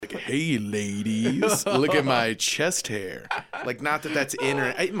hey, ladies, look at my chest hair. Like, not that that's in or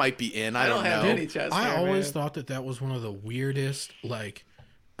it might be in. I don't have know. any chest I hair, always man. thought that was one of the weirdest, like,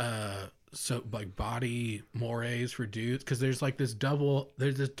 body mores for dudes, because there's this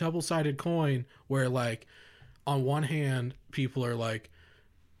double-sided coin where, like, on one hand, people are like,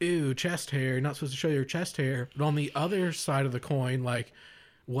 ew, chest hair, you're not supposed to show your chest hair. But on the other side of the coin, like,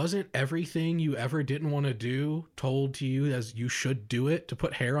 wasn't everything you ever didn't want to do told to you as you should do it to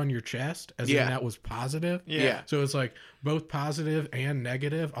put hair on your chest, as in that was positive? Yeah. So it's like both positive and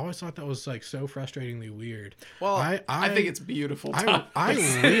negative. I always thought that was like so frustratingly weird. Well, I think it's beautiful.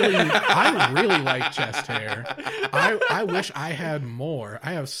 I really like chest hair. I wish I had more.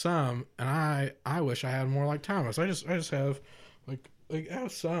 I have some, and I wish I had more like Thomas. I just have like I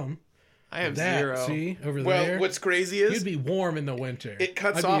have some. I have That, 0. see over well, there. what's crazy is You'd be warm in the winter. it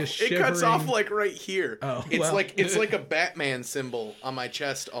cuts I'd be a off. It cuts off shivering- like right here. Oh, it's well. it's like a Batman symbol on my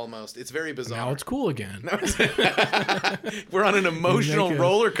chest almost. It's very bizarre. Now it's cool again. We're on an emotional Make a-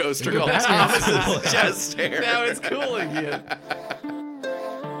 roller coaster make a called Batman Thomas's chest hair. Now it's cool again.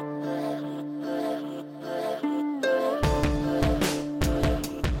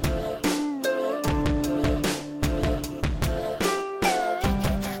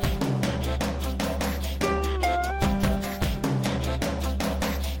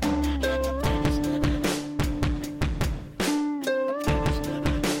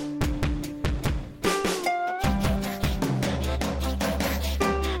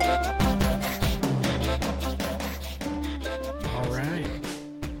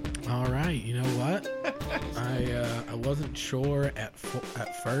 All right. You know what? I wasn't sure at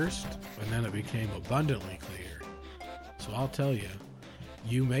first, and then it became abundantly clear. So I'll tell you,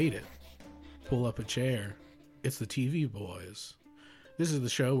 you made it. Pull up a chair. It's the TV Boys. This is the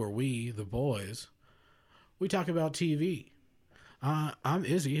show where we, the boys, we talk about TV. I'm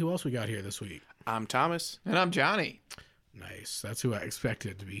Izzy. Who else we got here this week? I'm Thomas. And I'm Johnny. Nice. That's who I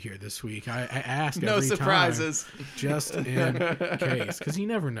expected to be here this week. I ask No every surprises. time, just in case, because you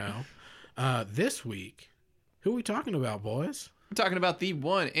never know. This week, who are we talking about, boys? We're talking about the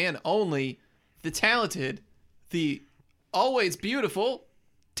one and only, the talented, the always beautiful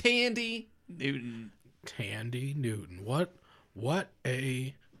Tandy Newton. Tandy Newton. What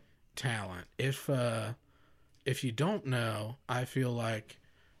a talent. If you don't know, I feel like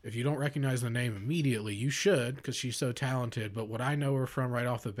if you don't recognize the name immediately, you should, because she's so talented. But what I know her from right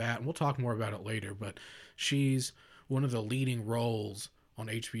off the bat, and we'll talk more about it later, but she's one of the leading roles on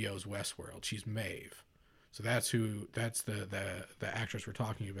HBO's Westworld. She's Maeve. So that's the actress we're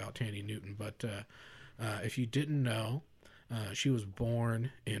talking about, Tandy Newton. But if you didn't know, she was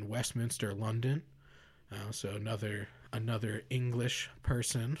born in Westminster, London. So another English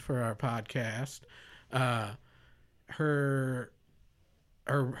person for our podcast.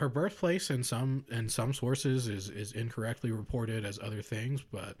 Her birthplace in some sources is incorrectly reported as other things,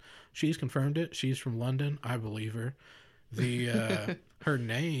 but she's confirmed it. She's from London. I believe her. Her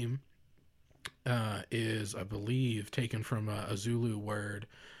name is, I believe, taken from a Zulu word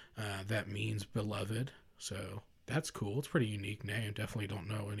that means beloved. So that's cool. It's a pretty unique name. Definitely don't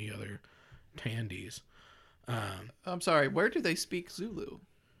know any other Tandys. I'm sorry, where do they speak Zulu?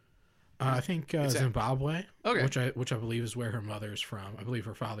 I think Zimbabwe, Okay. which I believe is where her mother's from. I believe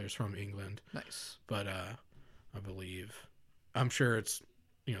her father's from England, Nice. but I'm sure it's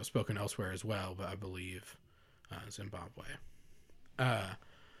spoken elsewhere as well. But I believe Zimbabwe.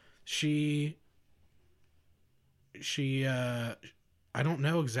 She I don't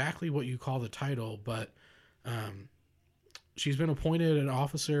know exactly what you call the title, but she's been appointed an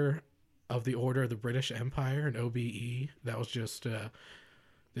officer of the Order of the British Empire, an OBE. That was just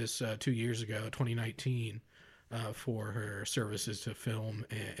this 2 years ago, 2019, for her services to film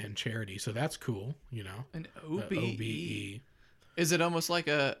and charity. So that's cool, An the OBE. Is it almost like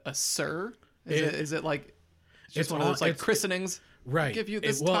a sir? Is it like It's one of those like it's- christenings? Right. Give you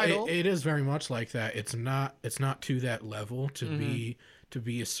this title? It is very much like that. It's not to that level to be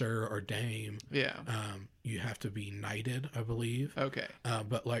a sir or dame. Yeah. You have to be knighted, I believe. Okay.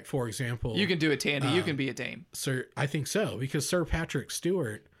 But like, for example, You can do it, Tandy. You can be a dame. Sir, I think so, because Sir Patrick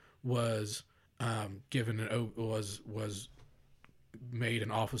Stewart was was made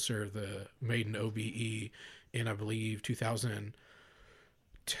an officer of made an OBE in, I believe,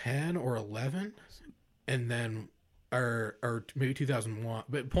 2010 or 11, and then or maybe 2001.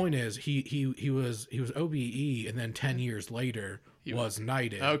 But point is, he was OBE, and then 10 years later was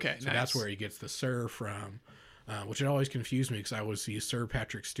knighted. Okay, so nice. that's where he gets the Sir from. Which it always confused me, because I always see Sir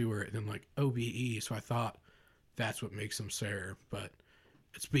Patrick Stewart and then like OBE, so I thought that's what makes him Sir, but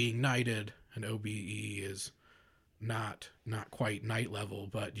it's being knighted, and OBE is not quite night level,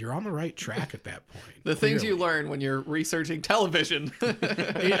 but you're on the right track at that point. The things you clearly. learn when you're researching television.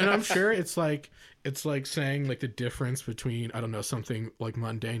 And I'm sure it's like saying like the difference between, I don't know, something like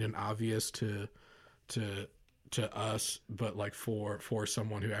mundane and obvious to us, but like for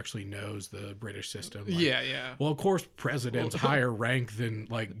someone who actually knows the British system. Like, Yeah, yeah. well, of course, president's higher rank than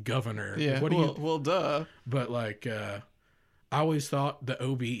like governor. Yeah. What do you? Well, duh. But like, I always thought the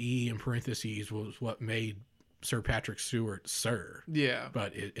OBE in parentheses was what made Sir Patrick Stewart Sir, Yeah.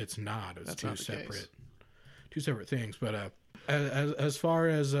 but it's not. It's That's two not the case. separate things. But as far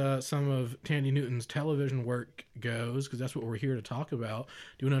as some of Tandy Newton's television work goes, because that's what we're here to talk about.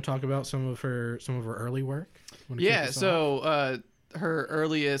 Do you want to talk about some of her early work? Wanna kick Yeah, us off? so her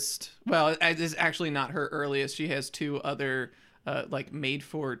earliest, well, it's actually not her earliest. She has two other like made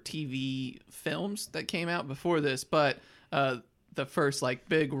for TV films that came out before this, but the first like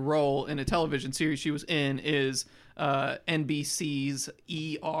big role in a television series she was in is NBC's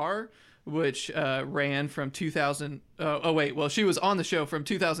ER, which ran from 2000. She was on the show from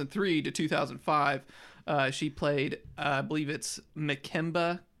 2003 to 2005. She played, I believe it's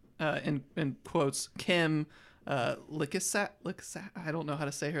Makemba, in quotes, Kim Likisat. I don't know how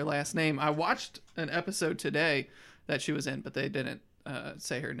to say her last name. I watched an episode today that she was in, but they didn't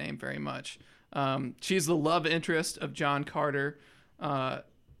say her name very much. She's the love interest of John Carter.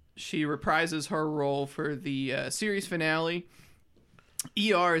 She reprises her role for the series finale.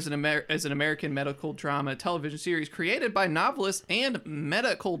 ER is an American medical drama television series created by novelist and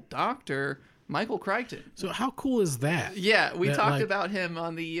medical doctor Michael Crichton. So how cool is that? Yeah, we That, talked like- about him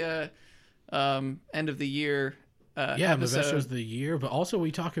on the end of the year Yeah, the best episode. of the year, but also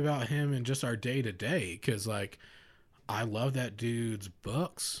we talk about him in just our day to day, because like I love that dude's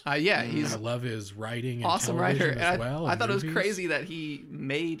books. Yeah, he's I love his writing and awesome writer. television as And well. I and thought it was movies. crazy that he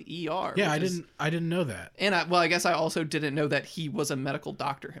made ER. Yeah, which is- I didn't know that. And I guess I also didn't know that he was a medical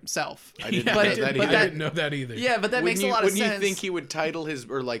doctor himself. I didn't Yeah, know but- that but either. I didn't know that either. Yeah, but that makes a lot of Wouldn't sense. you think he would title his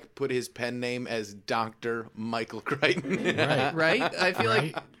or like put his pen name as Dr. Michael Crichton? Right. Right? I feel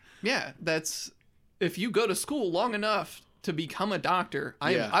Right. like, yeah, that's if you go to school long enough to become a doctor,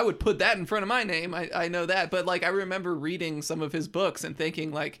 Yeah. I would put that in front of my name. I know that, but like I remember reading some of his books and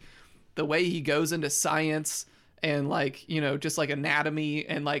thinking like the way he goes into science and like, you know, just like anatomy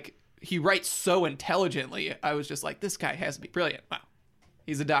and like he writes so intelligently. I was just like, this guy has to be brilliant. Wow.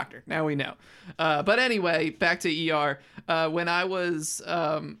 He's a doctor. Now we know. But anyway, back to ER. When I was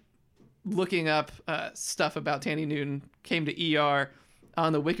looking up stuff about Tandy Newton, came to ER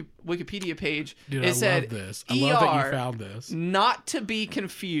on the Wikipedia page. Dude, it I said love this. I love that you ER, found this. not to be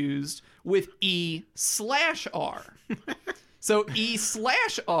confused with E/R. So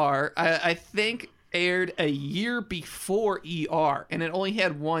E/R, I think, aired a year before ER, and it only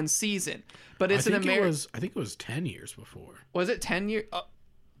had one season. But it's I an think American. I think it was 10 years before. Was it 10 years?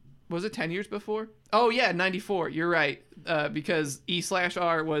 Was it 10 years before? Oh, yeah, 94. You're right. Because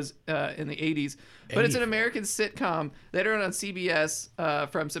E/R was in the 80s. But it's an 84. American sitcom that aired on CBS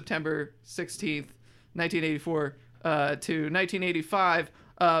from September 16th, 1984 to 1985.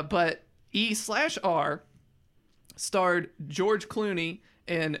 But E/R starred George Clooney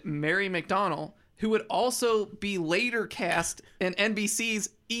and Mary McDonnell, who would also be later cast in NBC's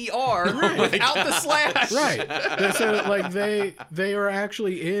ER without the slash. Right. So like they were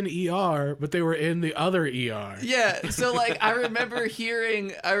actually in ER, but they were in the other ER. Yeah, so like I remember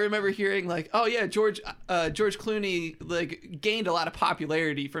hearing like, oh yeah, George Clooney like gained a lot of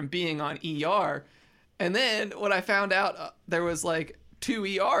popularity from being on ER, and then when I found out there was like 2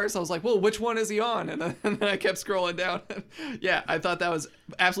 ERs, I was like, well, which one is he on? And then I kept scrolling down. Yeah, I thought that was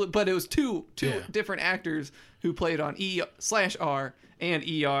absolute, but it was two Yeah. different actors who played on E/R and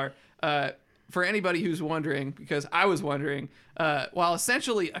ER. For anybody who's wondering, because I was wondering, while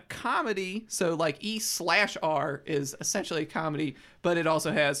essentially a comedy, so like E/R is essentially a comedy, but it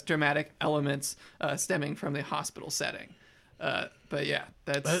also has dramatic elements stemming from the hospital setting. But yeah,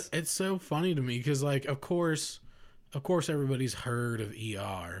 that's It's so funny to me because like of course everybody's heard of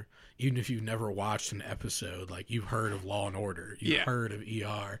ER. Even if you've never watched an episode, like you've heard of Law and Order, you've Yeah. heard of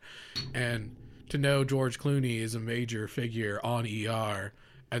ER, and to know George Clooney is a major figure on ER,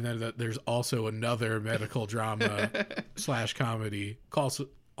 and then that there's also another medical drama / comedy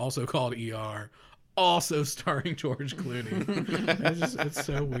also called ER, also starring George Clooney. It's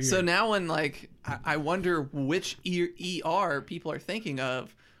so weird. so now when like I wonder which ER people are thinking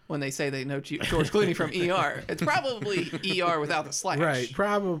of when they say they know George Clooney from ER. It's probably ER without the slash. Right,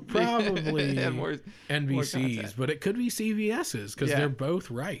 probably And more NBC's, content. but it could be CBS's because Yeah. they're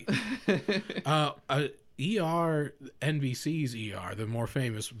both right. ER, NBC's ER, the more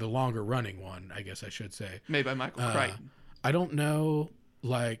famous, the longer running one, I guess I should say. Made by Michael Crichton. I don't know,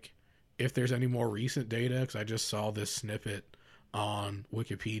 like, if there's any more recent data, because I just saw this snippet on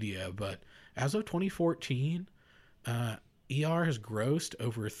Wikipedia, but as of 2014, ER has grossed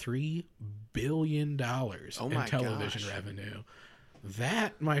over $3 billion in television revenue.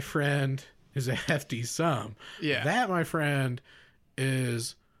 That, my friend, is a hefty sum. Yeah. That, my friend,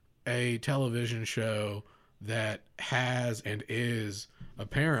 is a television show that has and is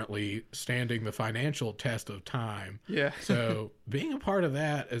apparently standing the financial test of time. Yeah. So being a part of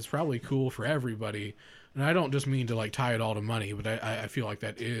that is probably cool for everybody. And I don't just mean to like tie it all to money, but I feel like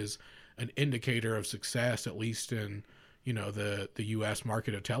that is an indicator of success, at least in, you know, the U.S.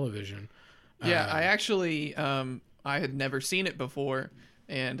 market of television. Yeah, I actually, I had never seen it before,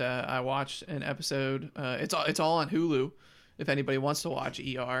 and I watched an episode. It's all on Hulu, if anybody wants to watch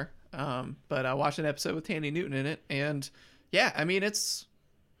ER. But I watched an episode with Tandy Newton in it, and yeah, I mean it's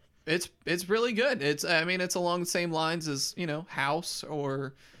really good. It's along the same lines as, you know, House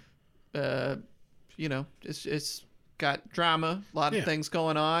or, you know, it's got drama, a lot of things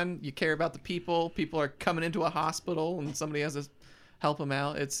going on. You care about the people. People are coming into a hospital, and somebody has to help them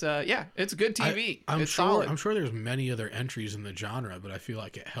out. It's it's good TV. It's solid. I'm sure there's many other entries in the genre, but I feel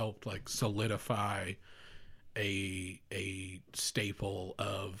like it helped like solidify a staple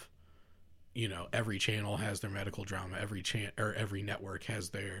of, you know, every channel has their medical drama, every network has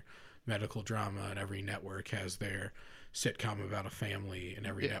their medical drama, and every network has their sitcom about a family, and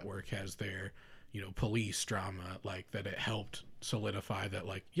every network has their, you know, police drama. Like that, it helped solidify that,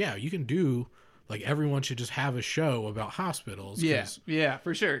 like, yeah, you can do, like, everyone should just have a show about hospitals. Yeah,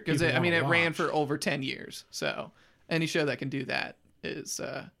 for sure. Because it ran for over 10 years. So any show that can do that is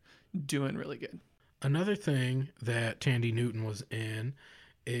doing really good. Another thing that Tandy Newton was in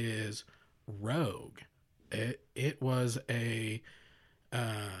is Rogue. It was a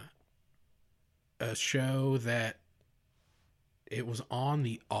show that it was on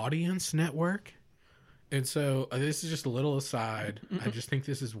the Audience Network. And so this is just a little aside. I just think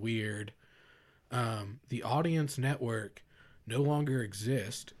this is weird. The Audience Network no longer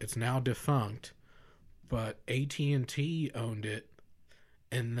exists. It's now defunct, but AT&T owned it.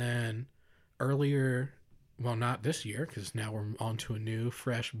 And then earlier, well, not this year, because now we're on to a new,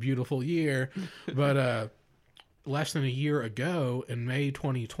 fresh, beautiful year. But less than a year ago, in May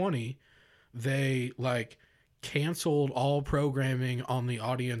 2020, they like canceled all programming on the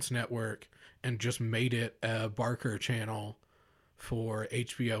Audience Network and just made it a Barker channel for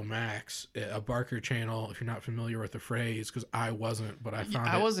HBO Max. A Barker channel, if you're not familiar with the phrase, because I wasn't, but I found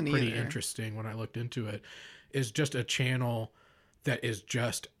it pretty interesting when I looked into it, is just a channel that is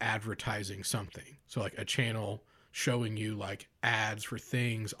just advertising something. So like a channel showing you like ads for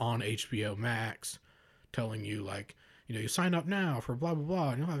things on HBO Max, telling you like, you know, you sign up now for blah, blah, blah,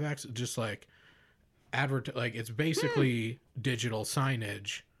 and you'll have access, just like like it's basically digital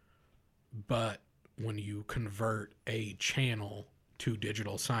signage, but when you convert a channel to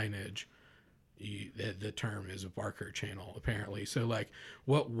digital signage, the term is a Barker channel, apparently. So like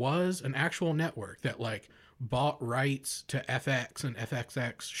what was an actual network that like bought rights to FX and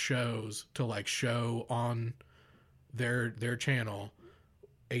FXX shows to like show on their channel,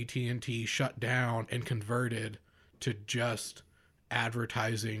 AT&T shut down and converted to just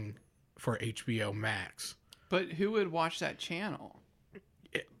advertising for HBO Max. But who would watch that channel?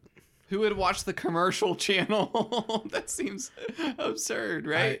 Who would watch the commercial channel? That seems absurd,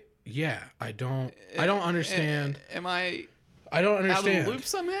 right? I don't understand. I don't understand. Out of the loop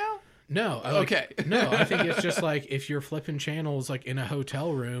somehow? No. Okay. No, I think it's just like if you're flipping channels like in a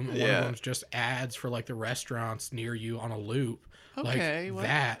hotel room, one of them's just ads for like the restaurants near you on a loop. Okay, like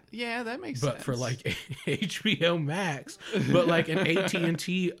that. Yeah, that makes sense. But for like HBO Max, but like an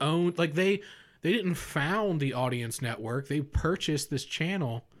AT&T owned, like they didn't found the Audience Network. They purchased this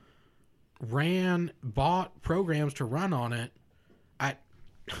channel, bought programs to run on it. I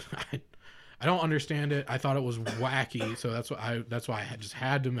don't understand it. I thought it was wacky, so that's why I just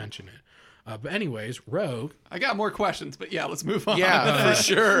had to mention it. But anyways, Rogue. I got more questions, but yeah, let's move on. Yeah, for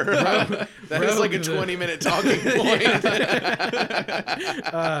sure. That is like a 20-minute talking point.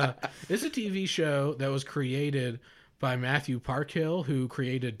 It's a TV show that was created by Matthew Parkhill, who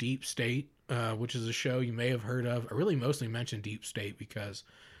created Deep State, which is a show you may have heard of. I really mostly mention Deep State because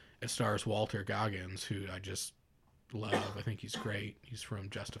it stars Walter Goggins, who I just love. I think he's great. He's from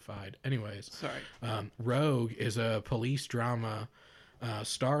Justified. Anyways, sorry. Rogue is a police drama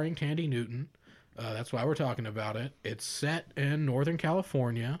starring Tandy Newton. That's why we're talking about it. It's set in Northern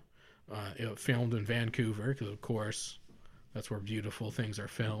California. It filmed in Vancouver because, of course, that's where beautiful things are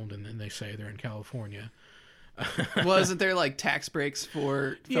filmed, and then they say they're in California. Well, isn't there like tax breaks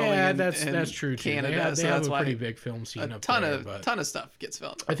for filming Yeah, in that's true too. Canada? They have, So they have that's a why pretty big film scene a up ton there. of But ton of stuff gets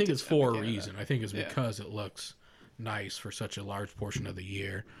filmed. I think it's for a Canada. reason. I think it's Yeah. because it looks nice for such a large portion of the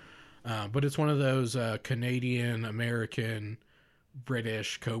year. But it's one of those Canadian, American,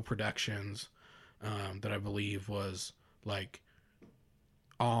 British co-productions that I believe was like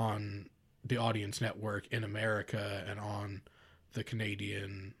on the Audience Network in America and on the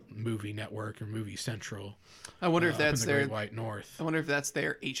Canadian Movie Network or Movie Central. I wonder if up in that's the their. Great White North. I wonder if that's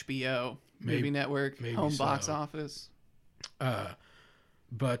their HBO movie Maybe- network maybe home box so. office.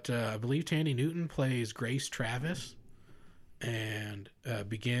 But I believe Tandy Newton plays Grace Travis, and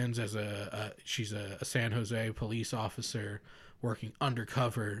begins as she's a San Jose police officer working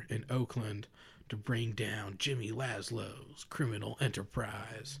undercover in Oakland to bring down Jimmy Laszlo's criminal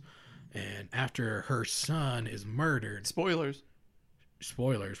enterprise. And after her son is murdered, Spoilers.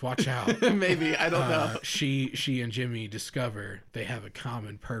 spoilers, watch out. Maybe I don't know. She and Jimmy discover they have a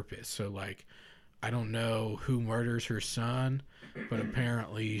common purpose. So like, I don't know who murders her son, but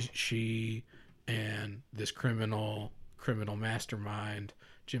apparently she and this criminal mastermind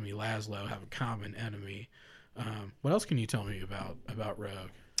Jimmy Laszlo have a common enemy. What else can you tell me about Rogue?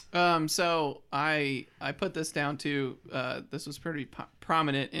 So I put this down to this was pretty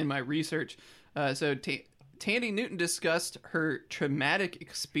prominent in my research. So Tandy Newton discussed her traumatic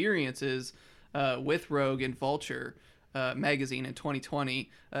experiences with Rogue and Vulture magazine in 2020.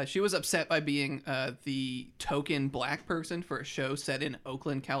 She was upset by being the token black person for a show set in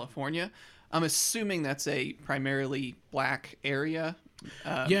Oakland, California. I'm assuming that's a primarily black area.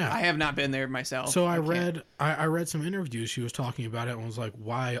 Yeah. I have not been there myself. So I can't- read some interviews. She was talking about it and was like,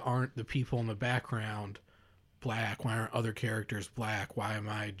 why aren't the people in the background black? Why aren't other characters black? Why am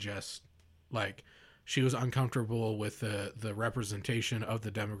I just like, she was uncomfortable with the representation of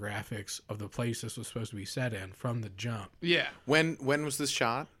the demographics of the place this was supposed to be set in from the jump. Yeah. When was this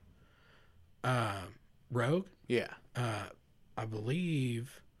shot? Rogue? Yeah. I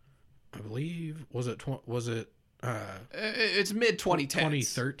believe was it It's mid 2010s.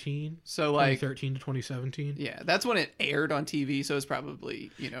 2013? So like 2013 to 2017? yeah, that's when it aired on TV, so it's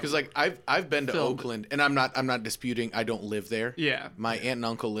probably, Because like I've been to Filmed. Oakland, and I'm not disputing. I don't live there. yeah. My aunt and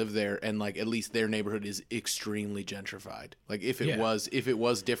uncle live there, and like at least their neighborhood is extremely gentrified. Like if it Yeah.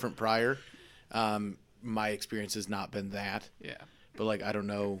 was different prior, my experience has not been that. Yeah. But like I don't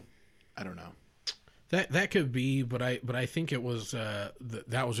know. That could be, but I think it was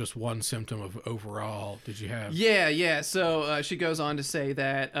that was just one symptom of overall. Did you have? Yeah. So she goes on to say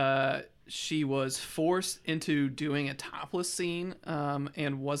that she was forced into doing a topless scene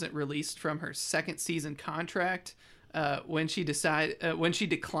and wasn't released from her second season contract. When she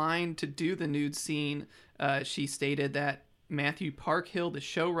declined to do the nude scene, she stated that Matthew Parkhill, the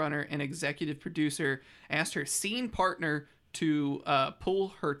showrunner and executive producer, asked her scene partner to pull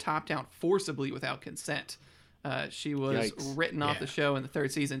her top down forcibly without consent. She was Yikes. written off Yeah. the show in the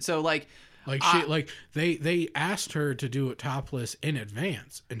third season. So like They asked her to do it topless in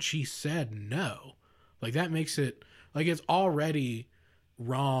advance, and she said no. Like that makes it like it's already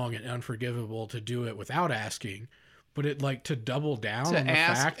wrong and unforgivable to do it without asking. But it like to double down To on the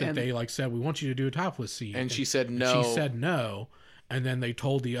ask fact that and- they like said we want you to do a topless scene, And she said no. She said no, and then they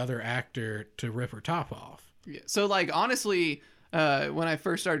told the other actor to rip her top off. Yeah. So, like, honestly, when I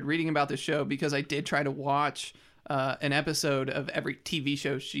first started reading about the show, because I did try to watch an episode of every TV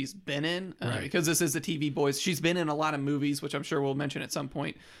show she's been in, Right. because this is the TV Boys. She's been in a lot of movies, which I'm sure we'll mention at some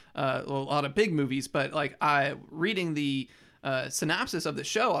point, a lot of big movies. But, like, reading the synopsis of the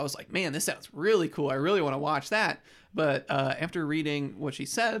show, I was like, man, this sounds really cool. I really want to watch that. But after reading what she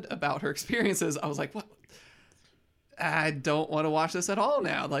said about her experiences, I was like, what? I don't want to watch this at all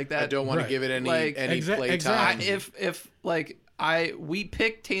now. Like that. I don't want Right. to give it any Like, play exactly. time. If we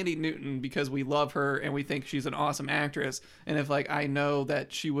picked Tandy Newton because we love her and we think she's an awesome actress, and if like I know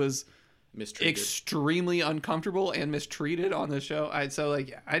that she was Mistreated. extremely uncomfortable and mistreated on the show, I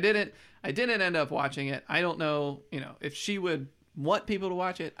didn't end up watching it. I don't know, if she would want people to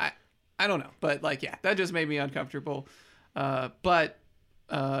watch it. I don't know, but like that just made me uncomfortable. But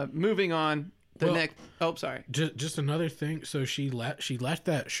moving on. Sorry. Just another thing. So she left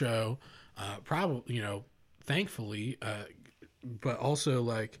that show, probably thankfully, but also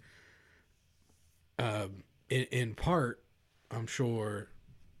like in part, I'm sure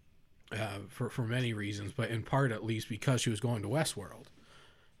for many reasons, but in part at least because she was going to Westworld,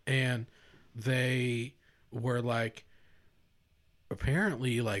 and they were like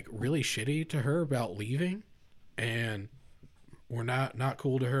apparently like really shitty to her about leaving, and we're not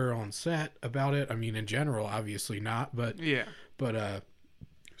cool to her on set about it. I mean, in general, obviously not, but Yeah.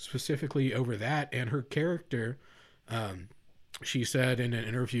 specifically over that and her character. She said in an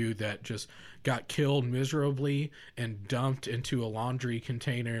interview that just got killed miserably and dumped into a laundry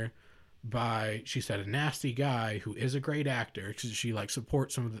container by, she said, a nasty guy who is a great actor, because she like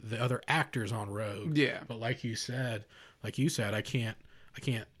supports some of the other actors on Rogue. Yeah. But like you said, I can't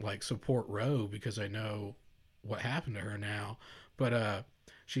like support Rogue because I know what happened to her now. But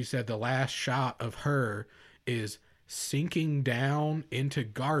she said the last shot of her is sinking down into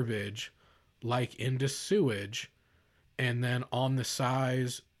garbage, like into sewage, and then on the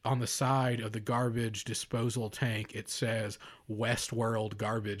side of the garbage disposal tank it says Westworld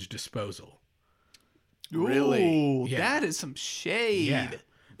garbage disposal. Really? Ooh, Yeah. that is some shade. Yeah.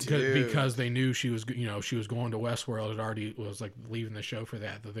 Dude. Because they knew she was going to Westworld. It already was like leaving the show for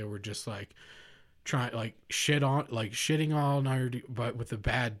that they were just like trying like shitting on her, but with a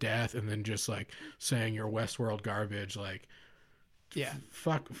bad death, and then just like saying you're Westworld garbage. Like, Yeah.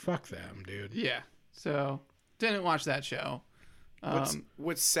 fuck them, dude. Yeah. So didn't watch that show.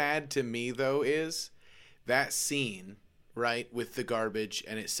 What's sad to me though is that scene, right, with the garbage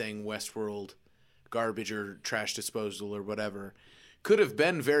and it saying Westworld garbage or trash disposal or whatever, could have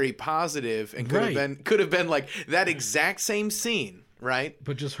been very positive and could have been like that exact same scene, right?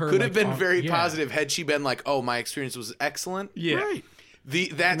 But just her could have like, been very yeah. positive had she been like, "Oh, my experience was excellent." Yeah. Right.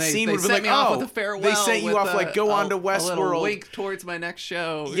 That They scene would have been sent like, me off "Oh, with a farewell. they sent you with off like go on to a little Westworld." wink towards my next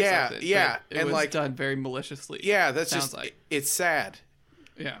show. Or Yeah, something. yeah, But it and was like done very maliciously. Yeah, that's Sounds just like. it's sad.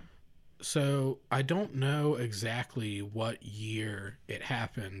 Yeah. So I don't know exactly what year it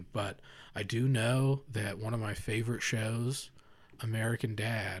happened, but I do know that one of my favorite shows, American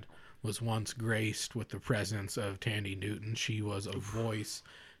Dad, was once graced with the presence of Tandy Newton. She was a voice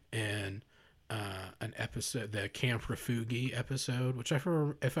in an episode, the Camp Refuge episode, which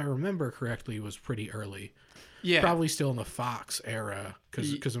if I remember correctly was pretty early. Yeah. Probably still in the Fox era,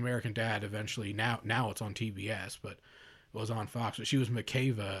 because American Dad eventually, now it's on TBS, but it was on Fox. But she was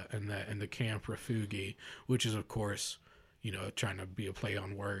Makeva in the Camp Refuge, which is of course, trying to be a play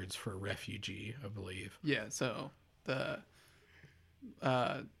on words for refugee, I believe. Yeah. So the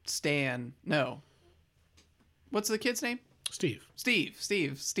Stan. No. What's the kid's name? Steve.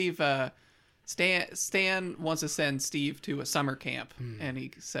 Stan wants to send Steve to a summer camp, and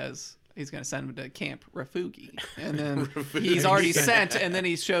he says he's going to send him to Camp Refuge. And then he's already sent, and then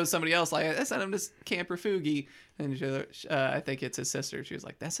he shows somebody else, like, I sent him to Camp Refuge. And I think it's his sister. She was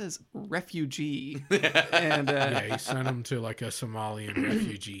like, that says refugee. And Yeah, he sent him to like a Somalian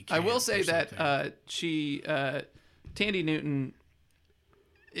refugee camp. I will say or that something. Tandy Newton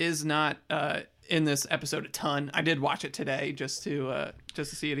is not in this episode a ton. I did watch it today just to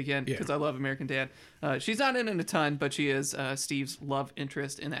see it again because I love American Dad. She's not in it a ton, but she is Steve's love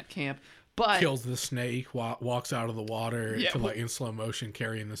interest in that camp. But kills the snake, walks out of the water Yeah, to like in slow motion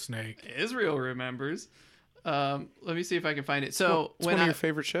carrying the snake. Israel remembers. Let me see if I can find it. So It's one of your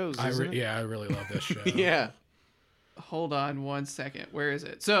favorite shows, isn't it? I really love this show. Yeah. Hold on one second. Where is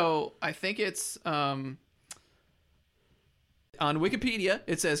it? So I think it's on Wikipedia.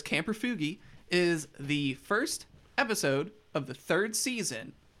 It says Camp Refuge is the first episode of the third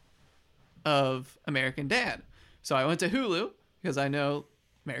season of American Dad. So I went to Hulu because I know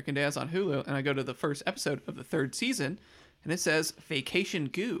American Dad's on Hulu, and I go to the first episode of the third season, and it says Vacation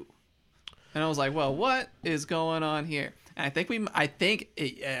Goo. And I was like, well, what is going on here? And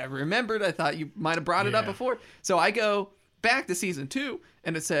I remembered. I thought you might have brought it up Yeah. before. So I go back to season 2,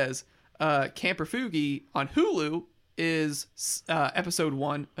 and it says Camp Refuge on Hulu is episode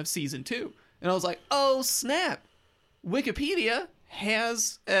 1 of season 2. And I was like, oh, snap. Wikipedia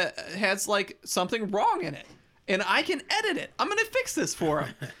has like something wrong in it. And I can edit it. I'm going to fix this for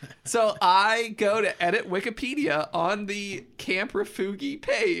him. So I go to edit Wikipedia on the Camp Refuge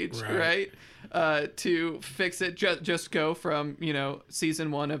page, right? To fix it, just go from,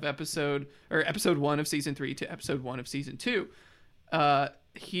 season 1 of episode 1 of season 3 to episode 1 of season 2.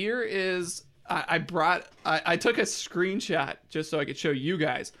 Here is, I took a screenshot just so I could show you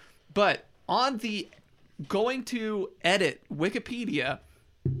guys. But on the going to edit Wikipedia,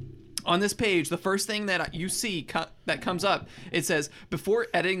 on this page, the first thing that you see that comes up, it says, before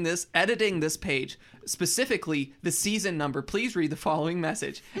editing this page, specifically the season number, please read the following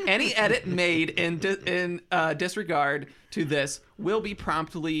message. Any edit made in disregard to this will be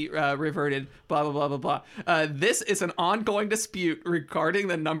promptly reverted, blah, blah, blah, blah, blah. This is an ongoing dispute regarding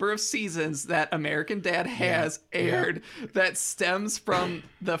the number of seasons that American Dad has aired that stems from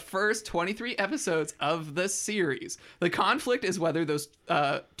the first 23 episodes of the series. The conflict is whether those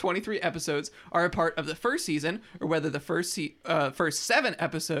 23 episodes are a part of the first season or whether the first 7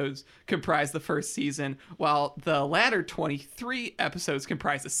 episodes comprise the first season, while the latter 23 episodes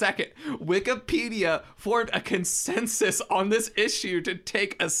comprise the second. Wikipedia formed a consensus on this issue to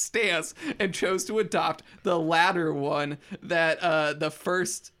take a stance and chose to adopt the latter one, that the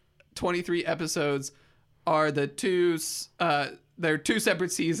first 23 episodes are they're 2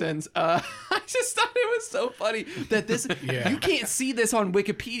 separate seasons. I just thought it was so funny that this, you can't see this on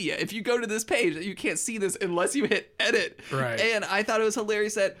Wikipedia. If you go to this page, you can't see this unless you hit edit. Right. And I thought it was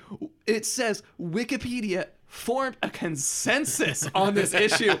hilarious that it says Wikipedia formed a consensus on this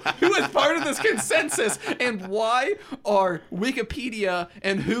issue. Who is part of this consensus? And why are Wikipedia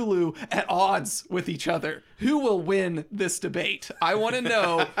and Hulu at odds with each other? Who will win this debate? I want to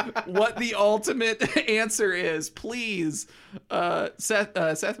know what the ultimate answer is. Please,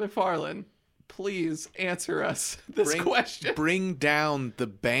 Seth MacFarlane, please answer us this question. Bring down the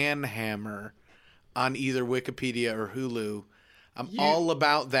ban hammer on either Wikipedia or Hulu. I'm all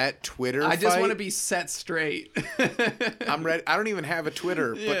about that Twitter I just fight. want to be set straight. I'm ready. I don't even have a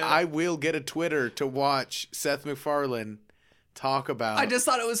Twitter, but I will get a Twitter to watch Seth MacFarlane talk about. I just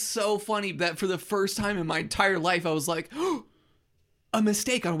thought it was so funny that for the first time in my entire life, I was like, oh, a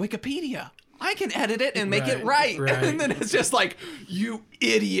mistake on Wikipedia. I can edit it and make it right. And then it's just like, you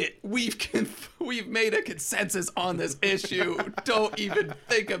idiot. We've made a consensus on this issue. Don't even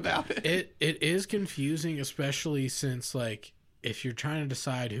think about it. It is confusing, especially since, like, if you're trying to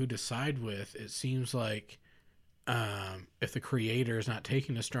decide who to side with, it seems like if the creator is not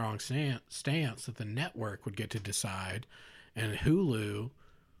taking a strong stance, that the network would get to decide, and Hulu,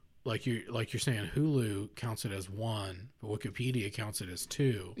 like you're saying, Hulu counts it as 1, but Wikipedia counts it as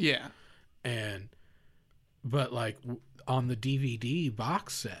 2. Yeah. But like on the DVD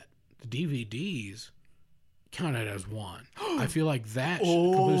box set, the DVDs counted as 1. I feel like that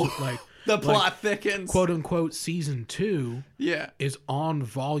like the plot thickens. Quote unquote season 2 is on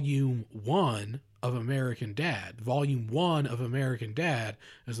volume 1 of American Dad. Volume 1 of American Dad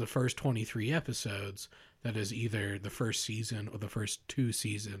is the first 23 episodes. That is either the first season or the first 2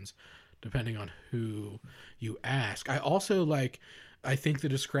 seasons, depending on who you ask. I think the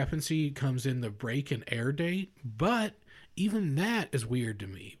discrepancy comes in the break and air date, but even that is weird to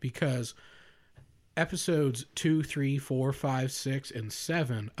me because episodes 2, 3, 4, 5, 6, and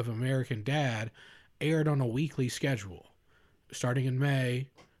 7 of American Dad aired on a weekly schedule, starting in May,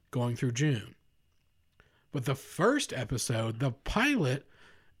 going through June. But the first episode, the pilot,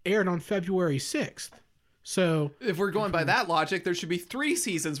 aired on February 6th. So if we're going by that logic, there should be 3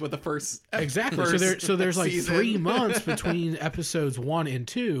 seasons with the first. Exactly. So there's like season. 3 months between episodes 1 and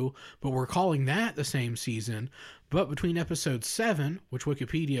 2, but we're calling that the same season. But between episode 7, which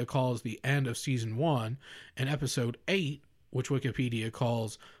Wikipedia calls the end of season 1, and episode 8, which Wikipedia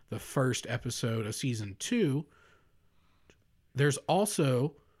calls the first episode of season 2, there's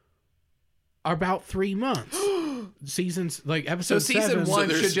also about 3 months. Seasons, like episode 7. So season 1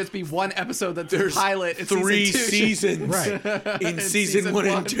 should just be 1 episode that's the pilot. It's 3 seasons. Right. In season 1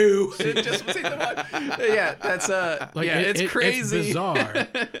 and 2. Just season 1. Yeah, that's it's crazy. It's bizarre.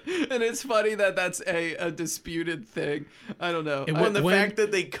 And it's funny that that's a disputed thing. I don't know. The fact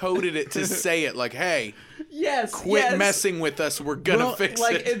that they coded it to say it, like, hey, quit messing with us, we're gonna fix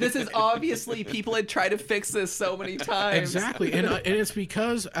it. This is obviously, people had tried to fix this so many times. Exactly. And it's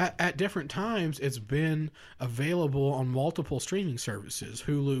because at different times it's been available on multiple streaming services,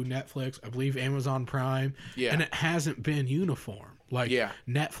 Hulu, Netflix, I believe Amazon Prime, and it hasn't been uniform. Like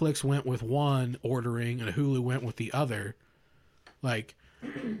Netflix went with one ordering and Hulu went with the other. Like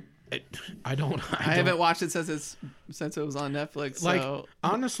I haven't watched it since it was on Netflix. Like, so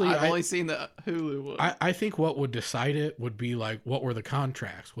honestly, I've only seen the Hulu one. I think what would decide it would be like, what were the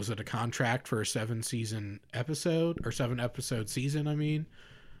contracts? Was it a contract for a 7-season episode or 7-episode season? I mean,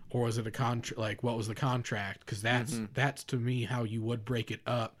 or was it a contract? Like, what was the contract? Because that's to me how you would break it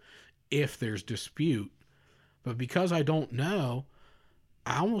up if there's dispute. But because I don't know,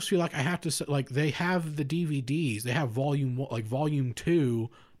 I almost feel like I have to, like, they have the DVDs. They have volume 2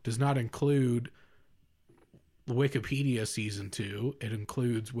 does not include Wikipedia season 2. It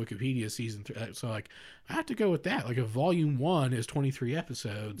includes Wikipedia season 3. So, like, I have to go with that. Like, if volume 1 is 23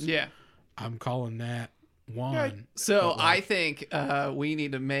 episodes, I'm calling that 1. Right. So I think we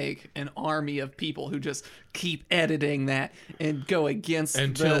need to make an army of people who just keep editing that and go against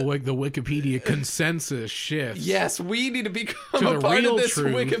until the Wikipedia consensus shifts. Yes, we need to become a part of this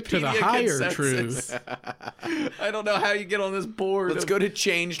Wikipedia to the higher consensus. truth. I don't know how you get on this board. Let's go to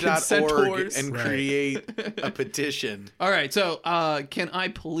change.org and create a petition. All right, so can I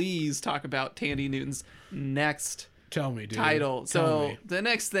please talk about Tandy Newton's next Tell me, dude. title? The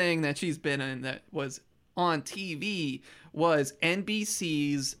next thing that she's been in that was on TV was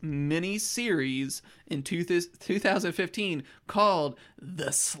NBC's mini series in 2015 called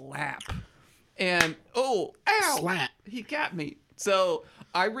The Slap. And ow, Slap. he got me. So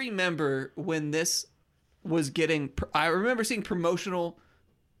I remember when this was I remember seeing promotional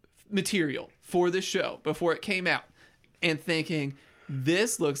material for this show before it came out and thinking,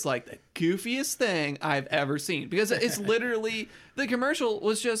 this looks like the goofiest thing I've ever seen, because it's literally, the commercial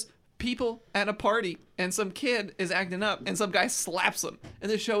was just people at a party and some kid is acting up and some guy slaps him,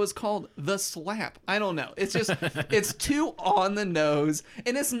 and the show is called The Slap. I don't know. It's just, it's too on the nose,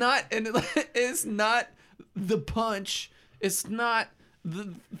 and it's not the punch. It's not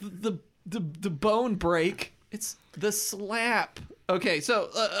the bone break. It's The Slap. Okay, so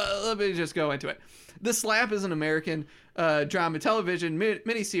let me just go into it. The Slap is an American drama television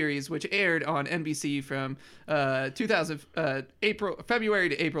miniseries which aired on NBC from February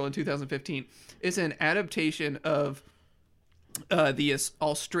to April in 2015. It's an adaptation of the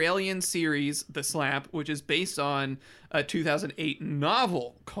Australian series The Slap, which is based on a 2008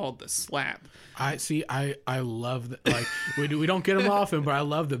 novel called The Slap. I love that. Like, we don't get them often, but I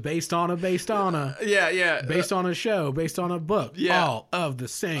love the based on a based on a show, based on a book, all of the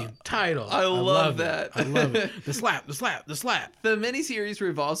same title. I love that. I love it. The Slap. The miniseries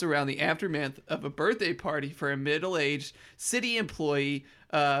revolves around the aftermath of a birthday party for a middle-aged city employee,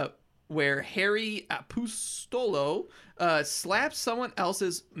 where Harry Apostolo slaps someone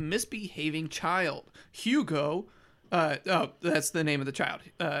else's misbehaving child, Hugo. That's the name of the child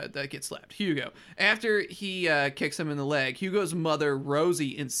that gets slapped, Hugo. After he kicks him in the leg, Hugo's mother,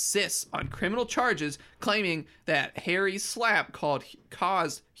 Rosie, insists on criminal charges, claiming that Harry's slap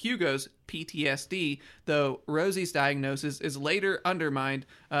caused Hugo's PTSD, though Rosie's diagnosis is later undermined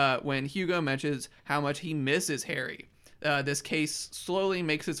when Hugo mentions how much he misses Harry. This case slowly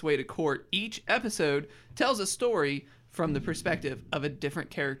makes its way to court. Each episode tells a story from the perspective of a different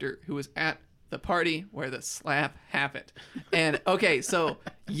character who was at the party where the slap happened. And okay, so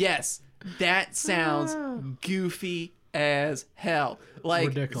yes, that sounds goofy as hell. Like,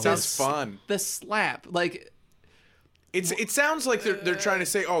 ridiculous. Sounds fun. The Slap, like, it sounds like they're trying to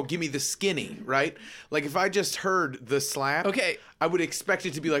say, oh, give me the skinny, right? Like, if I just heard The Slap, okay, I would expect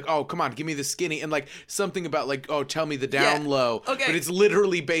it to be like, oh, come on, give me the skinny, and like something about like, oh, tell me the down low. Okay. But it's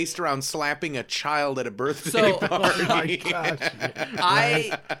literally based around slapping a child at a birthday party. Oh my gosh.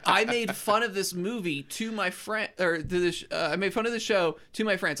 I made fun of this movie to my friend, I made fun of the show to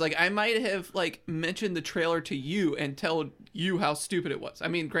my friends. Like, I might have like mentioned the trailer to you and told you how stupid it was. I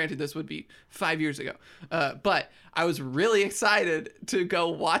mean, granted, this would be 5 years ago, but I was really excited to go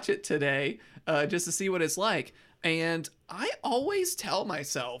watch it today, just to see what it's like. And I always tell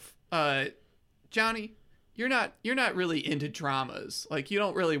myself, Johnny, you're not really into dramas. Like, you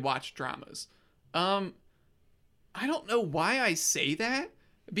don't really watch dramas. I don't know why I say that,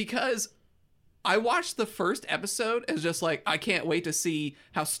 because I watched the first episode as just like, I can't wait to see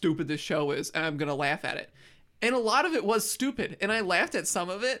how stupid this show is, and I'm going to laugh at it. And a lot of it was stupid, and I laughed at some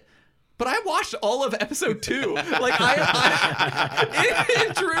of it. But I watched all of episode 2. Like,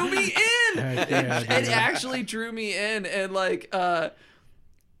 it drew me in. It actually drew me in. And like, I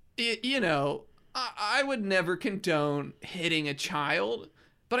would never condone hitting a child,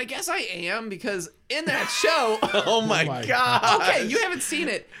 but I guess I am, because in that show, Oh my god! okay, you haven't seen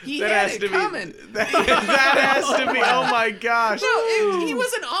it. He had it coming. That has to be. Oh my gosh! No, he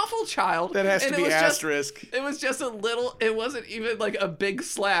was an awful child. That has to be asterisk. It was just a little. It wasn't even like a big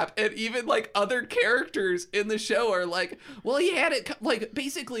slap, and even like other characters in the show are like, well, he had it. Like,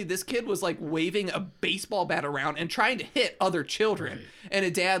 basically, this kid was like waving a baseball bat around and trying to hit other children, right. And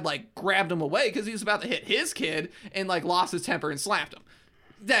a dad like grabbed him away because he was about to hit his kid and like lost his temper and slapped him.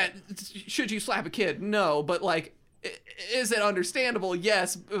 That, should you slap a kid? No, but like, is it understandable?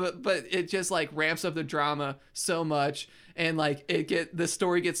 Yes, but it just like ramps up the drama so much, and like the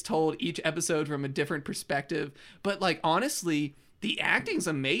story gets told each episode from a different perspective. But like, honestly, the acting's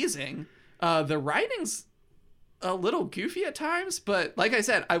amazing. The writing's a little goofy at times, but like I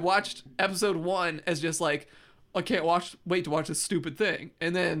said, I watched episode 1 as just like, I can't wait to watch this stupid thing,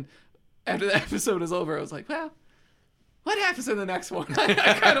 and then after the episode is over, I was like, well, what happens in the next one? I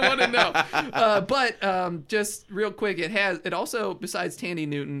kind of want to know. But just real quick, it also, besides Tandy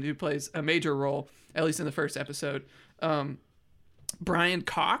Newton, who plays a major role, at least in the first episode, Brian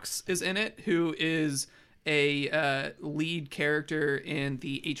Cox is in it, who is a lead character in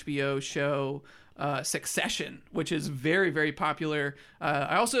the HBO show Succession, which is very, very popular.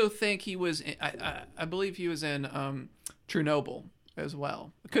 I also think he was, I believe he was in Chernobyl as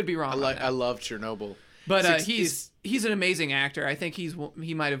well. I could be wrong. I love Chernobyl. But he's an amazing actor. I think he's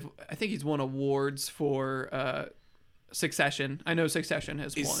won awards for Succession. I know Succession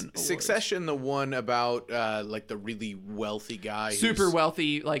has won awards. Succession the one about like the really wealthy guy, super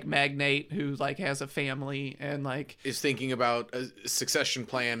wealthy like magnate who like has a family and like is thinking about a succession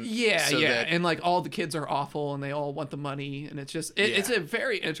plan. And like all the kids are awful and they all want the money, and it's just it's a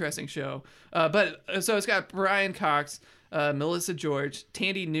very interesting show. But so it's got Brian Cox, Melissa George,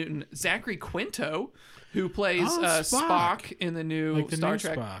 Tandy Newton, Zachary Quinto, who plays Spock in the new Star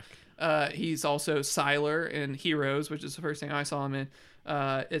Trek. Spock. He's also Sylar in Heroes, which is the first thing I saw him in.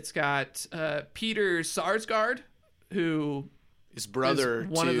 It's got Peter Sarsgaard, who is brother is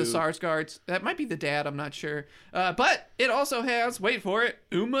one of the Sarsgaards. That might be the dad, I'm not sure. But it also has, wait for it,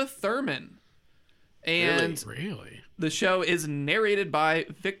 Uma Thurman. And really? The show is narrated by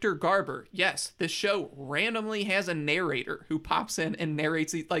Victor Garber. Yes, this show randomly has a narrator who pops in and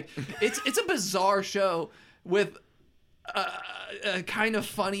narrates. Like it's a bizarre show with a kind of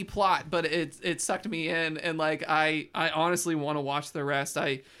funny plot, but it sucked me in, and like I honestly want to watch the rest.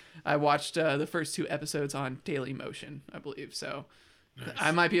 I watched the first 2 episodes on Daily Motion, I believe, so nice.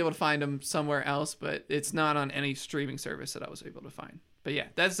 I might be able to find them somewhere else, but it's not on any streaming service that I was able to find. But yeah,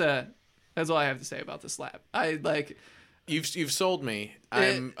 that's all I have to say about this lab. I like you've sold me.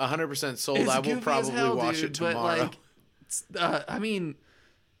 I'm 100% sold. I will probably watch it tomorrow. But like, I mean,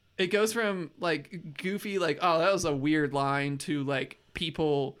 it goes from like goofy, like, oh, that was a weird line, to like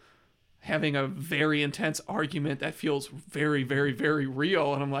people having a very intense argument that feels very, very, very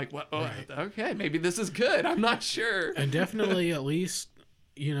real. And I'm like, well, okay, maybe this is good. I'm not sure. And definitely at least,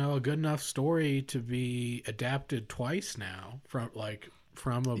 a good enough story to be adapted twice now from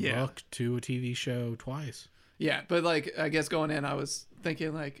a book to a TV show twice. Yeah. But like, I guess going in, I was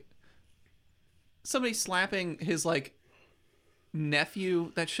thinking like somebody slapping his like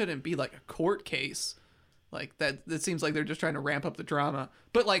nephew, that shouldn't be like a court case. Like that seems like they're just trying to ramp up the drama,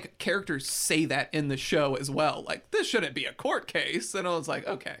 but like characters say that in the show as well, like this shouldn't be a court case. And I was like,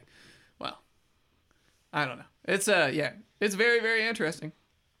 okay, well, I don't know, it's it's very, very interesting.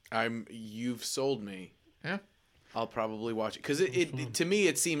 You've sold me. Yeah, I'll probably watch it because it to me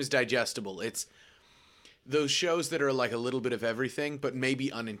it seems digestible. It's those shows that are like a little bit of everything, but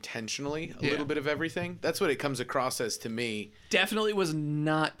maybe unintentionally a little bit of everything. That's what it comes across as to me. Definitely was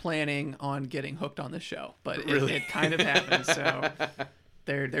not planning on getting hooked on this show, but it kind of happened. So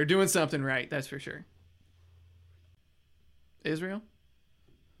they're doing something right, that's for sure. Israel,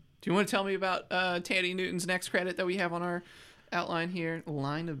 do you want to tell me about Tandy Newton's next credit that we have on our outline here,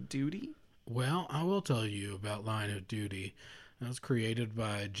 Line of Duty? Well, I will tell you about Line of Duty. That was created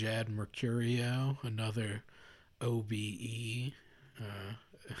by Jad Mercurio, another OBE,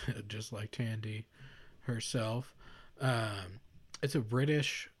 just like Tandy herself. It's a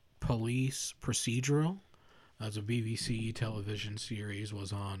British police procedural. It's a BBC television series,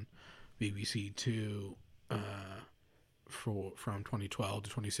 was on BBC Two from 2012 to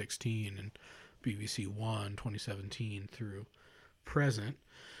 2016, and BBC One 2017 through present.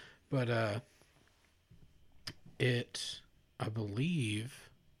 But it, I believe,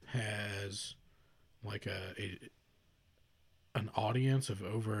 has like an audience of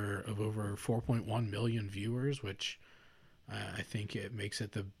over 4.1 million viewers, which I think it makes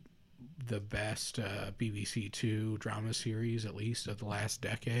it the best BBC Two drama series, at least of the last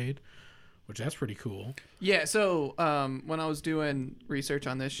decade, which that's pretty cool. Yeah, so when I was doing research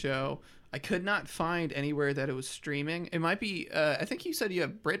on this show, I could not find anywhere that it was streaming. It might be, I think you said you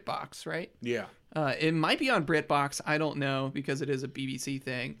have BritBox, right? Yeah. It might be on BritBox. I don't know, because it is a BBC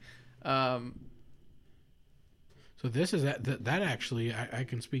thing. So this is that actually, I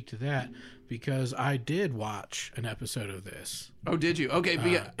can speak to that because I did watch an episode of this. Oh, did you? Okay,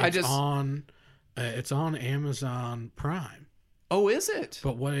 it's on Amazon Prime. Oh, is it?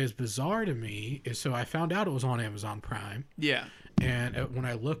 But what is bizarre to me is, so I found out it was on Amazon Prime. Yeah. And when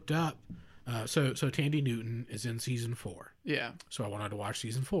I looked up, so Tandy Newton is in season 4. Yeah. So I wanted to watch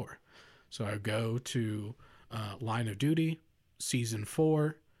season 4. So I go to Line of Duty, season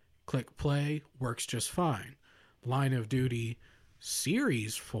 4, click play, works just fine. Line of Duty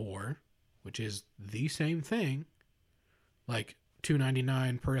series 4, which is the same thing, like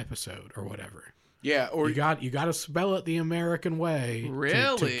 $2.99 per episode or whatever. Yeah, or you got to spell it the American way,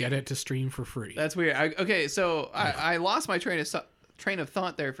 really, to get it to stream for free. That's weird. I lost my train of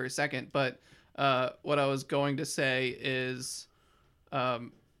thought there for a second, but what I was going to say is, but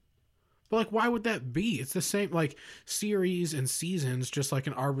like, why would that be? It's the same, like, series and seasons, just like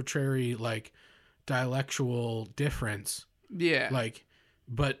an arbitrary, like, dialectual difference. Yeah, like,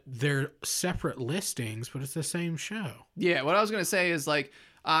 but they're separate listings, but it's the same show. Yeah, what I was gonna say is, like,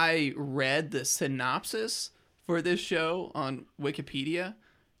 I read the synopsis for this show on Wikipedia,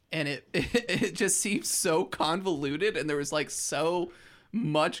 and it just seems so convoluted, and there was like so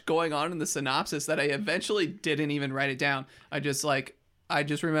much going on in the synopsis that I eventually didn't even write it down. I just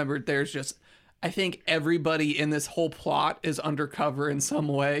remembered there's just, I think everybody in this whole plot is undercover in some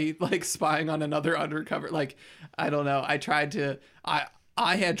way, like spying on another undercover. Like, I don't know.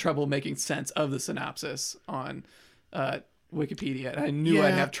 I had trouble making sense of the synopsis on Wikipedia. And I knew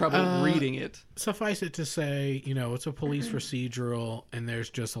I'd have trouble reading it. Suffice it to say, it's a police procedural, and there's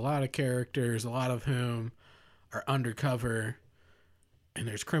just a lot of characters, a lot of whom are undercover, and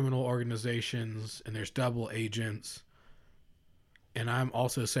there's criminal organizations, and there's double agents. And I'm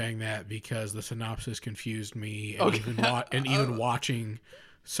also saying that because the synopsis confused me, and even watching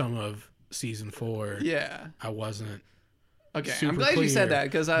some of season 4, I wasn't. Okay, I'm glad you said that,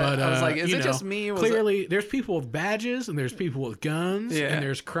 because I was like, is it just me? Clearly, there's people with badges, and there's people with guns, and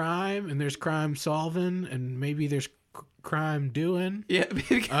there's crime, and there's crime solving, and maybe there's crime doing. Yeah,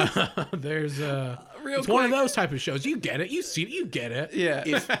 there's it's one of those type of shows. You get it. You see it. You get it.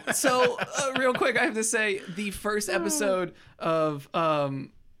 Yeah. So real quick, I have to say the first episode of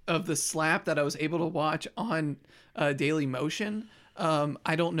the Slap that I was able to watch on Daily Motion.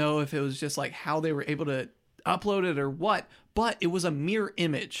 I don't know if it was just like how they were able to upload it or what, but it was a mirror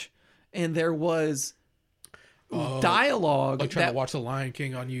image, and there was dialogue. Like trying to watch The Lion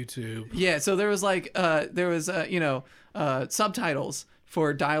King on YouTube. Yeah. So there was like subtitles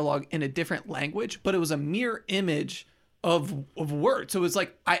for dialogue in a different language, but it was a mirror image of words. So it was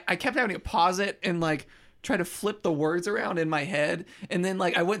like I kept having to pause it and like try to flip the words around in my head, and then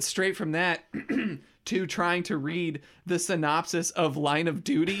like I went straight from that to trying to read the synopsis of Line of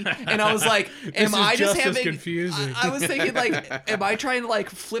Duty, and I was like, am I just having confusing? I was thinking like, am I trying to like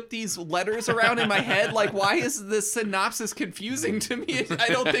flip these letters around in my head? Like, why is this synopsis confusing to me? I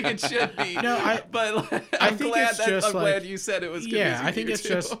don't think it should be. No, I'm glad you said it was confusing. Yeah, I think it's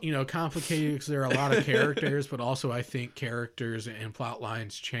just complicated because there are a lot of characters, but also I think characters and plot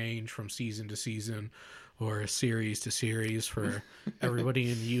lines change from season to season, or series to series for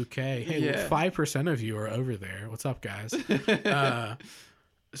everybody in the UK. Hey, 5% of you are over there. What's up, guys?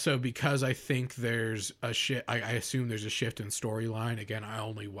 So because I think there's a shift, I assume there's a shift in storyline. Again, I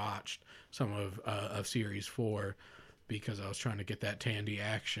only watched some of series 4 because I was trying to get that Tandy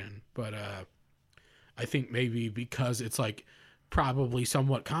action. But I think maybe because it's like probably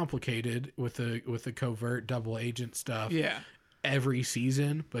somewhat complicated with the covert double agent stuff. Yeah. Every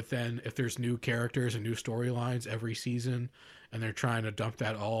season, but then if there's new characters and new storylines every season, and they're trying to dump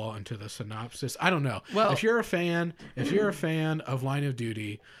that all into the synopsis, I don't know. Well, if you're a fan of Line of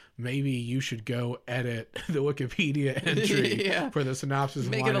Duty, maybe you should go edit the Wikipedia entry for the synopsis.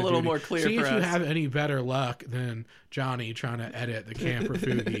 Make it a little more clear. See if you have any better luck than Johnny trying to edit the Camper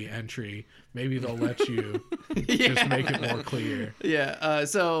Fugi entry. Maybe they'll let you just make it more clear. Yeah.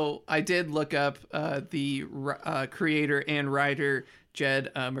 So I did look up the creator and writer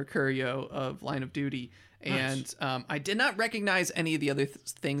Jed Mercurio of Line of Duty. And I did not recognize any of the other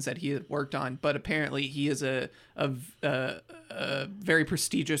things that he had worked on, but apparently he is a very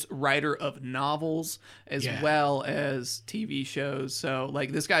prestigious writer of novels as well as TV shows. So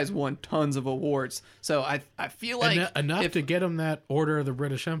like this guy's won tons of awards. So I feel like enough to get him that Order of the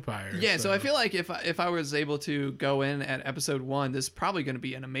British Empire. Yeah. So I feel like if I was able to go in at episode 1, this is probably going to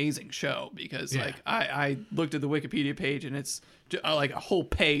be an amazing show because like I looked at the Wikipedia page and it's like a whole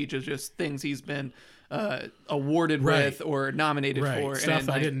page of just things he's been awarded with or nominated for stuff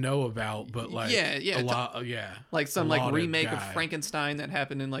I didn't know about, but like a lot like some like remake of Frankenstein that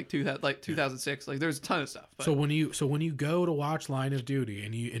happened in like 2006. Like there's a ton of stuff. But. So when you go to watch Line of Duty,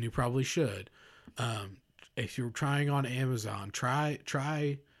 and you probably should, if you're trying on Amazon,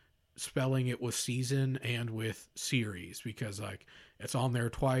 try spelling it with season and with series, because like it's on there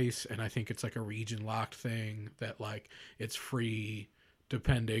twice, and I think it's like a region locked thing that like it's free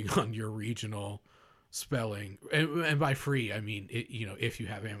depending on your regional spelling, and by free I mean it, if you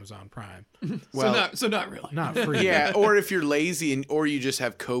have Amazon Prime. Well, so not really, not free. Yeah, or if you're lazy or you just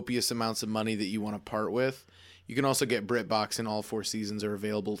have copious amounts of money that you want to part with, you can also get BritBox, and all 4 seasons are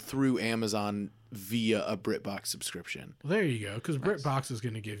available through Amazon via a BritBox subscription. Well, there you go, because BritBox is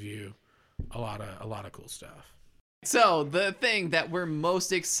going to give you a lot of cool stuff. So the thing that we're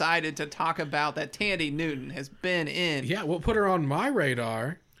most excited to talk about that Tandy Newton has been in. Yeah, we'll put her on my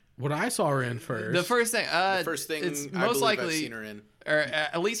radar. What I saw her in first. The first thing it's I most likely I've seen her in. Or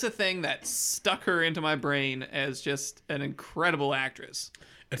at least the thing that stuck her into my brain as just an incredible actress.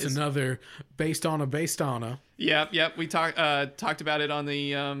 It's another based on a. Yep. We talked about it on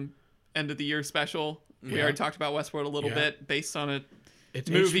the end of the year special. We already talked about Westworld a little bit, based on It's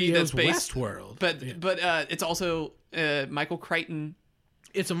movie HBO's that's based Westworld. But Yeah. but it's also Michael Crichton.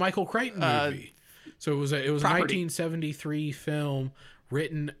 It's a Michael Crichton movie. So it was a property. 1973 film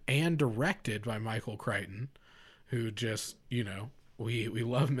written and directed by Michael Crichton, who just, we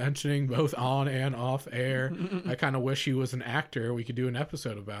love mentioning both on and off air. I kind of wish he was an actor. We could do an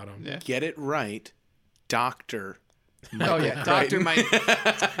episode about him. Yeah. Get it right, Doctor. Oh yeah, Doctor Mike,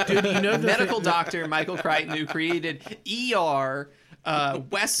 Dude, you know the medical doctor Michael Crichton, who created ER,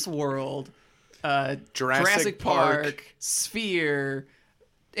 Westworld, Jurassic Park, Sphere,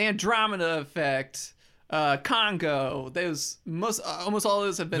 Andromeda Effect, Congo. Those almost all of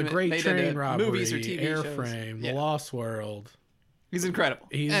those have been The Great made Train into Robbery, movies or TV shows. Airframe, Yeah. The Lost World. He's incredible.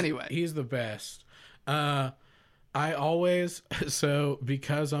 Anyway, He's the best. I always, so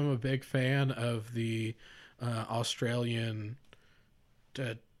because I'm a big fan of the Australian,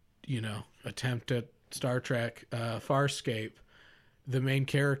 attempt at Star Trek, Farscape, the main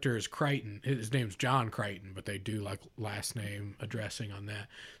character is Crichton. His name's John Crichton, but they do like last name addressing on that.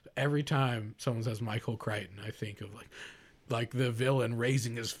 Every time someone says Michael Crichton, I think of like the villain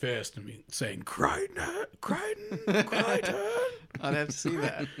raising his fist and saying Crichton. I'd have to see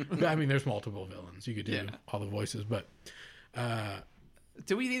that. I mean, there's multiple villains. You could do all the voices, but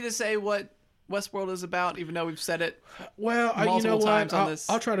Do we need to say what Westworld is about, even though we've said it? well, you multiple know times what? on this?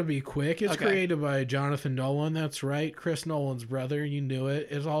 I'll try to be quick. It's Okay. created by Jonathan Nolan. That's right, Chris Nolan's brother. You knew it.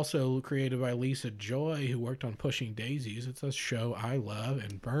 It's also created by Lisa Joy, who worked on Pushing Daisies. It's a show I love,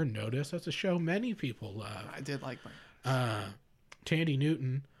 and Burn Notice. That's a show many people love. I did like Burn. Tandy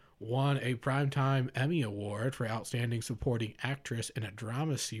Newton won a Primetime Emmy Award for Outstanding Supporting Actress in a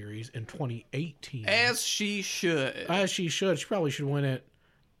Drama Series in 2018. As she should. As she should. She probably should win it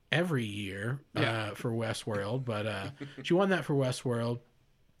every year Yeah. for Westworld, but she won that for Westworld.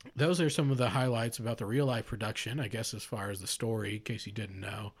 Those are some of the highlights about the real life production, I guess, as far as the story. In case you didn't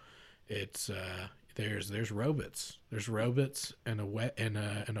know, it's there's robots. There's robots in a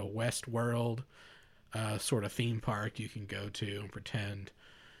Westworld sort of theme park you can go to and pretend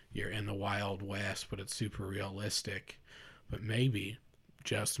you're in the Wild West, but it's super realistic. But maybe,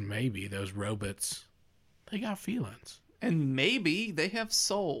 just maybe, those robots, they got feelings. And maybe they have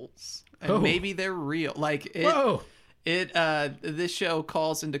souls. And Oh. maybe they're real. Like Whoa! this show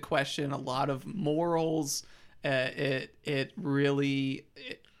calls into question a lot of morals. It really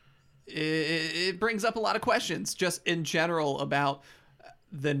it brings up a lot of questions just in general about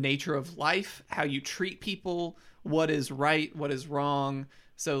the nature of life, how you treat people, what is right, what is wrong.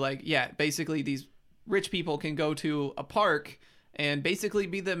 So like, yeah, basically these rich people can go to a park and basically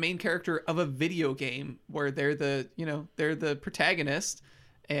be the main character of a video game where they're the protagonist,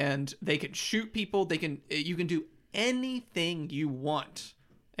 and they can shoot people. You can do anything you want,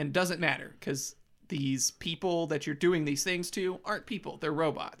 and it doesn't matter because these people that you're doing these things to aren't people; they're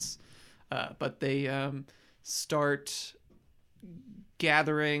robots. But they start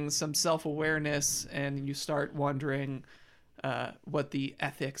gathering some self-awareness, and you start wondering what the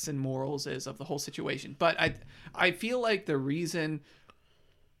ethics and morals is of the whole situation. But I feel like the reason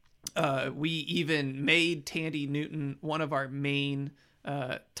we even made Tandy Newton one of our main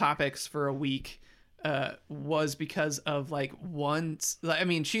topics for a week was because of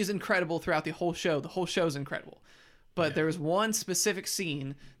she's incredible throughout the whole show. The whole show's incredible. But there was one specific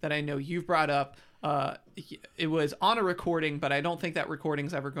scene that I know you've brought up. It was on a recording, but I don't think that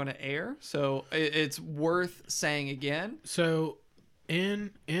recording's ever going to air. So it's worth saying again. So,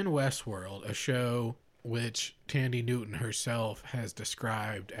 in Westworld, a show which Tandy Newton herself has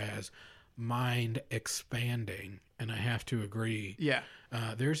described as mind expanding, and I have to agree. Yeah.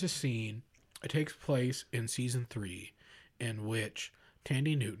 There's a scene. It takes place in season 3, in which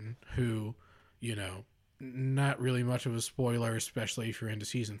Tandy Newton, who, not really much of a spoiler, especially if you're into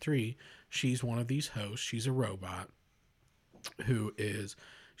season 3. She's one of these hosts. She's a robot who is.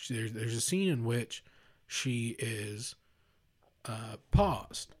 There's a scene in which she is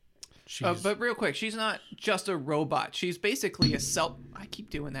paused. But real quick, she's not just a robot. She's basically I keep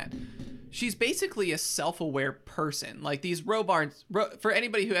doing that. She's basically a self-aware person. Like these robots, for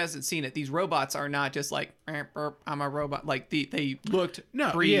anybody who hasn't seen it, these robots are not just like, I'm a robot. Like they looked,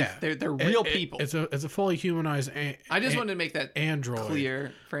 breathe. Yeah. They're real people. It's a fully humanized. I just wanted to make that android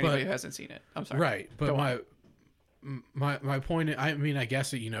clear for anybody who hasn't seen it. I'm sorry. Right, but my point. I mean, I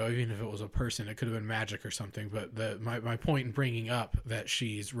guess that even if it was a person, it could have been magic or something. But my point in bringing up that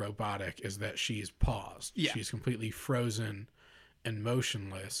she's robotic is that she's paused. Yeah. She's completely frozen and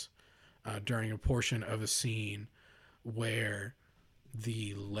motionless during a portion of a scene where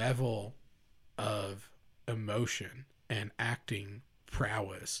the level of emotion and acting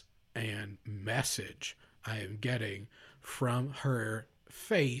prowess and message I am getting from her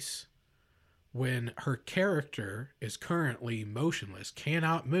face when her character is currently motionless,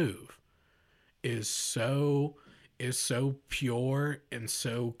 cannot move, is so pure and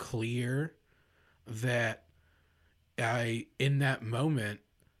so clear that I, in that moment,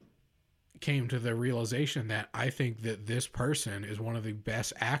 came to the realization that I think that this person is one of the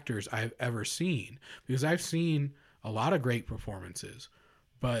best actors I've ever seen, because I've seen a lot of great performances,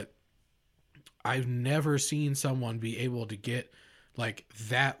 but I've never seen someone be able to get like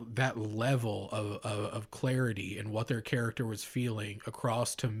that level of clarity in what their character was feeling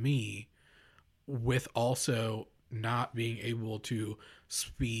across to me, with also not being able to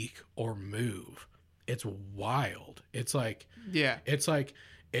speak or move. It's wild. It's like, Yeah. it's like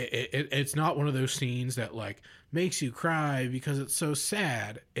it's not one of those scenes that like makes you cry because it's so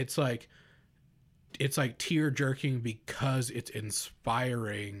sad. It's like tear jerking because it's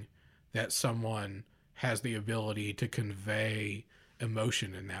inspiring that someone has the ability to convey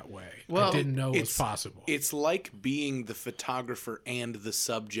emotion in that way. Well, I didn't know it was possible. It's like being the photographer and the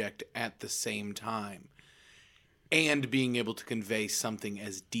subject at the same time, and being able to convey something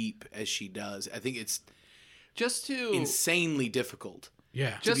as deep as she does. I think it's Just to insanely difficult.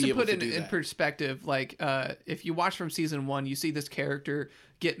 Yeah. just be to able put to it do in that. perspective, like if you watch from season 1, you see this character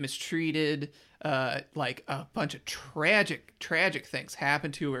get mistreated, like a bunch of tragic things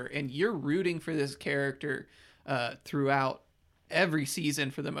happen to her, and you're rooting for this character throughout every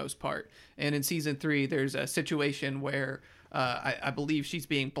season for the most part. And in season 3, there's a situation where I believe she's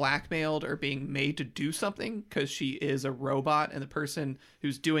being blackmailed or being made to do something because she is a robot, and the person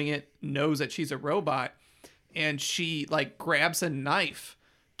who's doing it knows that she's a robot. And she like grabs a knife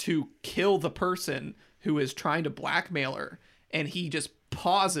to kill the person who is trying to blackmail her, and he just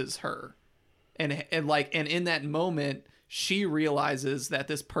pauses her, and in that moment she realizes that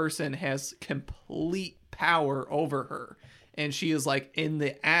this person has complete power over her, and she is like in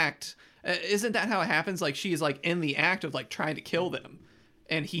the act. Isn't that how it happens? Like she is like in the act of like trying to kill them,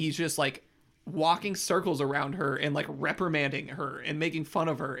 and he's just like walking circles around her and like reprimanding her and making fun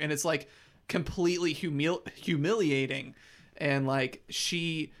of her, and it's like completely humiliating. And like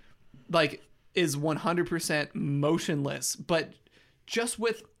she like is 100% motionless, but just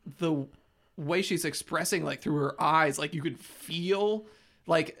with the way she's expressing, like through her eyes, like you could feel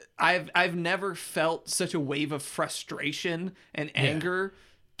like I've never felt such a wave of frustration and anger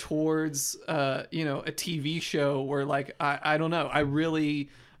towards a TV show where like I don't know, I really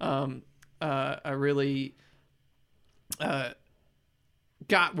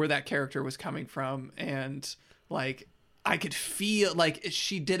got where that character was coming from, and like I could feel like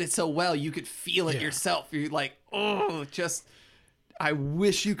she did it so well. You could feel it yourself. You're like, oh, just I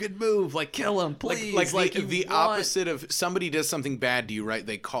wish you could move. Like kill him, please. Like the opposite of somebody does something bad to you, right?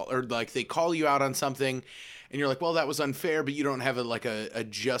 They call you out on something, and you're like, well, that was unfair, but you don't have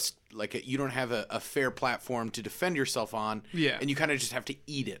you don't have a fair platform to defend yourself on. Yeah. And you kind of just have to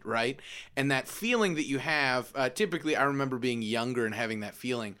eat it, right? And that feeling that you have, typically I remember being younger and having that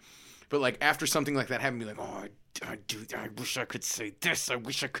feeling, but like after something like that happened, be like, oh, I wish I could say this. I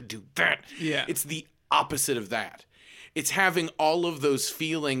wish I could do that. Yeah. It's the opposite of that. It's having all of those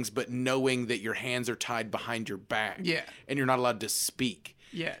feelings, but knowing that your hands are tied behind your back. Yeah. And you're not allowed to speak.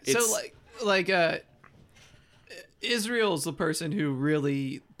 Yeah. It's- So like Israel's the person who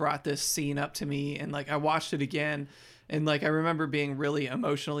really brought this scene up to me, and like I watched it again, and like I remember being really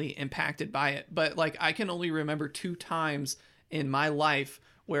emotionally impacted by it. But like I can only remember 2 times in my life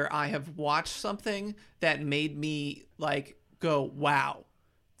where I have watched something that made me like go, wow,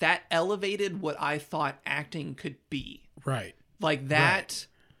 that elevated what I thought acting could be. Right. Like that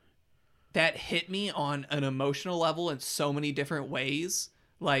hit me on an emotional level in so many different ways.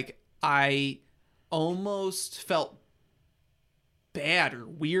 Like I almost felt bad or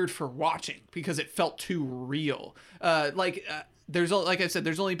weird for watching because it felt too real. There's like I said,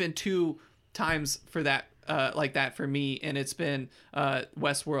 there's only been 2 times for that like that for me, and it's been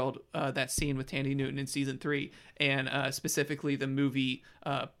Westworld, that scene with Tandy Newton in season 3, and specifically the movie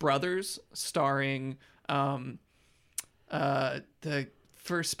Brothers, starring the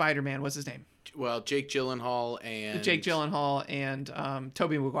first Spider-Man. What's his name? Well, Jake Gyllenhaal and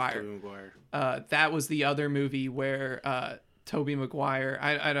Tobey Maguire. Tobey Maguire. That was the other movie where Tobey Maguire.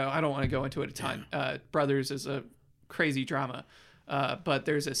 I don't want to go into it a ton. Brothers is a crazy drama, but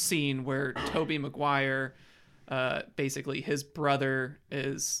there's a scene where Tobey Maguire, basically his brother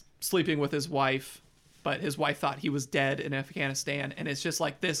is sleeping with his wife, but his wife thought he was dead in Afghanistan, and it's just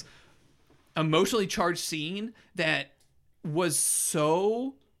like this emotionally charged scene that was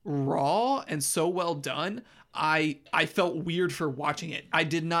so raw and so well done. I felt weird for watching it. I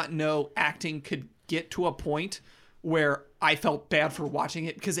did not know acting could get to a point where I felt bad for watching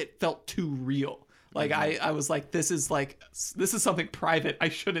it because it felt too real. Like I was like, this is something private I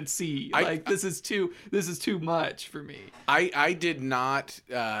shouldn't see. This is too much for me. I did not.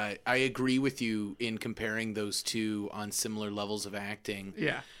 I agree with you in comparing those two on similar levels of acting.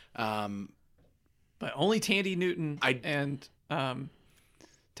 Yeah. But only Tandy Newton and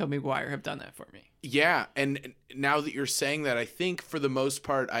Tobey Maguire have done that for me. Yeah, and now that you're saying that, I think for the most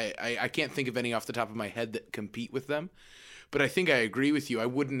part, I can't think of any off the top of my head that compete with them. But I think I agree with you. I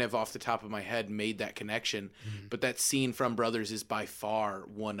wouldn't have off the top of my head made that connection. Mm-hmm. But that scene from Brothers is by far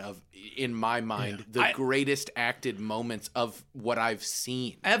one of, in my mind, the greatest acted moments of what I've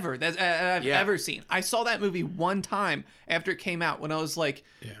seen. Ever. That I've ever seen. I saw that movie one time after it came out when I was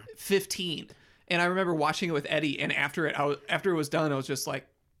 15. And I remember watching it with Eddie. And after it was done, I was just like,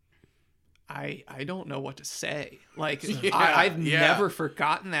 I don't know what to say. I've never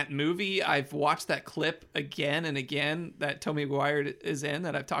forgotten that movie. I've watched that clip again and again that Tobey Maguire is in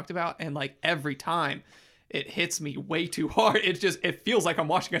that I've talked about, and every time it hits me way too hard. It feels like I'm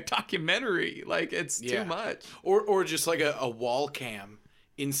watching a documentary. It's too much. Or just like a wall cam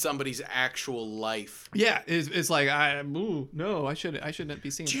in somebody's actual life. Yeah, it's like no, I shouldn't be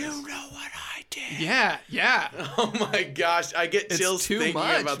seeing this. Do you know what I did? Yeah. Oh my gosh, I get chills thinking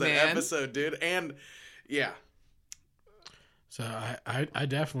about that man. episode, dude. And yeah. So I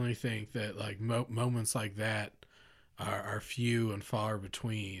definitely think that moments like that are few and far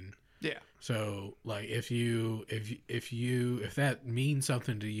between. Yeah. So if that means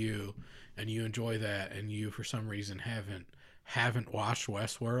something to you and you enjoy that and you for some reason haven't watched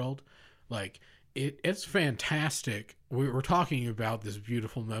Westworld, it's fantastic. We're talking about this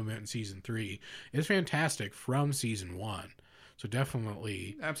beautiful moment in season 3. It's fantastic from season 1. So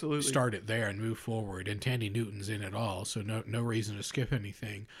definitely absolutely start it there and move forward. And Tandy Newton's in it all, so no reason to skip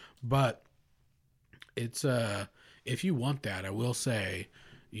anything. But it's if you want that, I will say,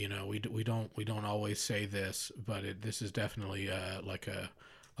 we don't always say this, but this is definitely a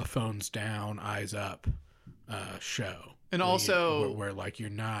phones down, eyes up show. And also where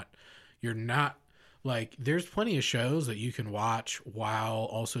you're not there's plenty of shows that you can watch while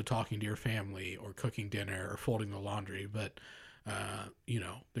also talking to your family or cooking dinner or folding the laundry, but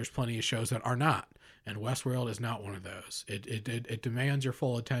there's plenty of shows that are not, and Westworld is not one of those. It demands your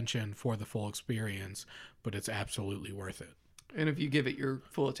full attention for the full experience, but it's absolutely worth it. And if you give it your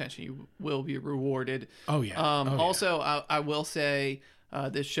full attention, you will be rewarded. Oh yeah. Also, I will say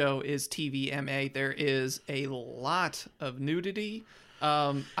this show is TVMA. There is a lot of nudity.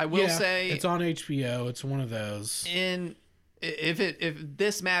 I will say it's on HBO. It's one of those. And if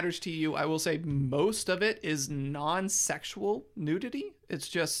this matters to you, I will say most of it is non-sexual nudity. It's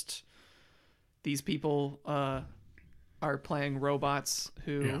just these people are playing robots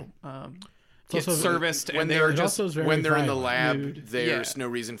who get serviced when and they're just when they're in the lab. Nude. There's no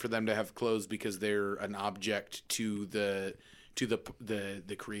reason for them to have clothes because they're an object to the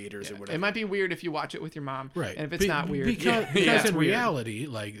creators or whatever. It might be weird if you watch it with your mom, right? And if it's not weird, because in reality,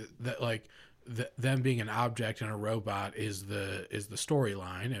 them being an object and a robot is the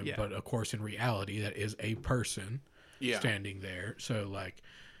storyline, but of course in reality that is a person standing there. So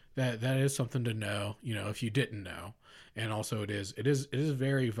that is something to know, if you didn't know. And also it is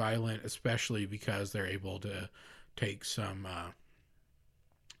very violent, especially because they're able to take some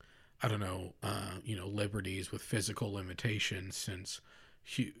liberties with physical limitations, since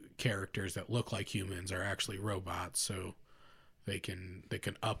characters that look like humans are actually robots, so they can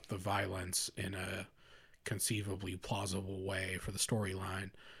up the violence in a conceivably plausible way for the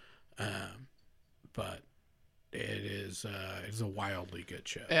storyline. But it is a wildly good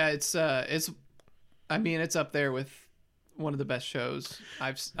show. Yeah, it's up there with one of the best shows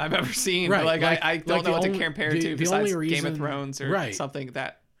I've ever seen. Right. I don't know what to compare it to besides Game of Thrones or something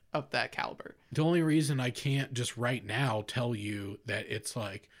that of that caliber. The only reason I can't just right now tell you that it's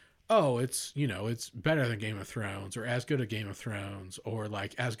it's better than Game of Thrones or as good as Game of Thrones or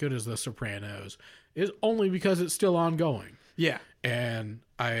as good as The Sopranos is only because it's still ongoing. Yeah. And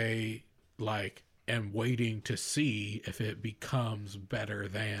I am waiting to see if it becomes better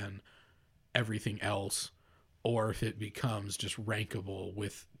than everything else or if it becomes just rankable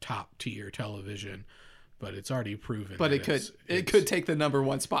with top tier television. But it's already proven. But it could take the number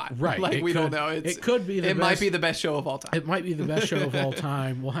one spot. Right. We don't know. It could be. It might be the best show of all time. It might be the best show of all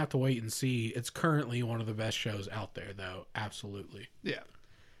time. We'll have to wait and see. It's currently one of the best shows out there, though. Absolutely.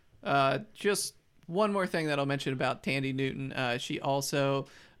 Yeah. Just one more thing that I'll mention about Tandy Newton. She also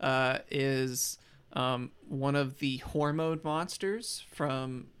is one of the hormone monsters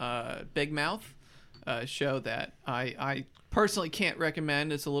from Big Mouth, a show that I personally can't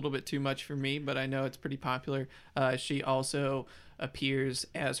recommend. It's a little bit too much for me, but I know it's pretty popular. She also appears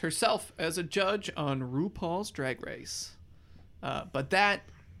as herself as a judge on RuPaul's Drag Race. But that,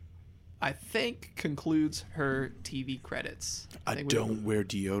 I think, concludes her TV credits. I don't wear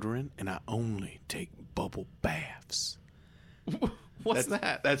deodorant, and I only take bubble baths. What's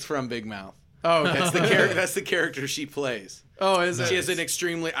that? That's from Big Mouth. Oh, okay. That's the character she plays. Oh, is it? She has an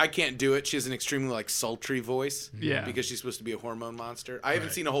extremely, I can't do it. She has an extremely like sultry voice. Yeah. Because she's supposed to be a hormone monster. I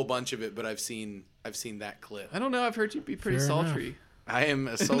haven't seen a whole bunch of it, but I've seen that clip. I don't know. I've heard you be pretty Fair sultry. enough. I am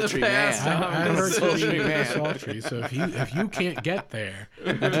a sultry man. past, I I'm heard sultry you man. sultry. So if you can't get there,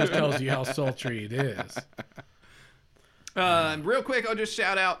 it just tells you how sultry it is. Real quick, I'll just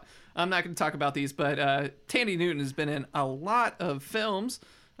shout out. I'm not going to talk about these, but Tandy Newton has been in a lot of films,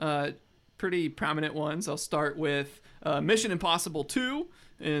 pretty prominent ones. I'll start with Mission Impossible 2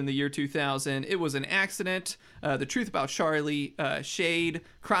 in the year 2000. It Was an Accident, The Truth About Charlie, Shade,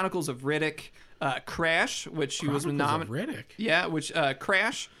 Chronicles of Riddick, Crash, which she was nominated. Riddick. Yeah, which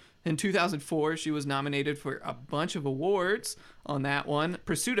Crash in 2004, she was nominated for a bunch of awards on that one.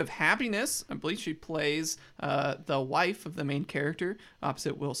 Pursuit of Happiness, I believe she plays the wife of the main character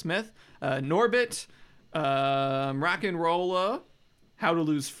opposite Will Smith. Norbit, Rock and Rolla, How to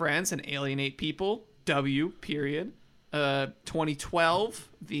Lose Friends and Alienate People, W, period. 2012,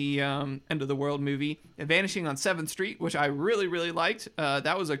 the End of the World movie, Vanishing on 7th Street, which I really, really liked.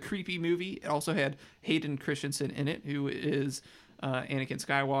 That was a creepy movie. It also had Hayden Christensen in it, who is Anakin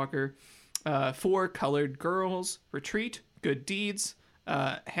Skywalker. 4 Colored Girls, Retreat, Good Deeds,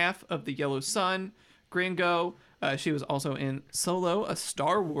 Half of the Yellow Sun, Gringo. She was also in Solo, A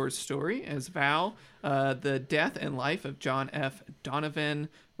Star Wars Story as Val, The Death and Life of John F. Donovan,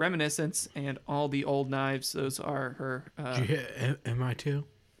 Reminiscence, and All the Old Knives. Those are her. Did you hit MI2?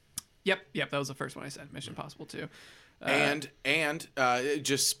 Yep, that was the first one I said. Mission Impossible 2. And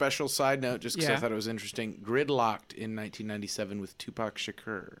just special side note, just because I Yeah. thought it was interesting, Gridlocked in 1997 with Tupac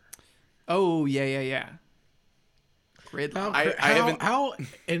Shakur. Oh, yeah. Gridlock. How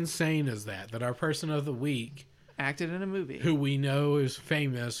insane is that? That our person of the week, Acted in a movie. who we know is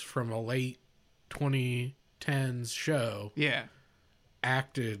famous from a late 2010s show, Yeah.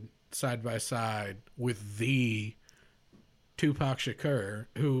 acted side by side with the Tupac Shakur,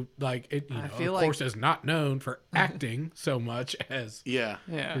 who, like, it, you know, feel of like- course, is not known for acting so much as Yeah.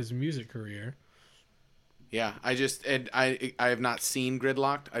 his music career. Yeah. I have not seen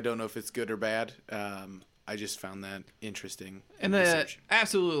Gridlocked. I don't know if it's good or bad. I just found that interesting. And in the research.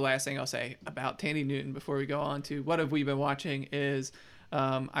 absolute last thing I'll say about Tandy Newton before we go on to what have we been watching is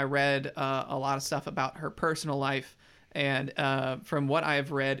I read a lot of stuff about her personal life. And from what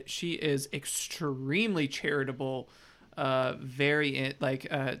I've read, she is extremely charitable, donates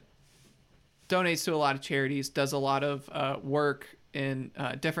to a lot of charities, does a lot of work in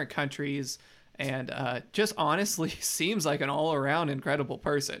different countries, and just honestly seems like an all-around incredible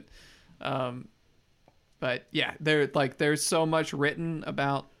person. But yeah, there's so much written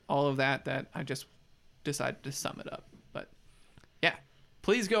about all of that I just decided to sum it up. But yeah,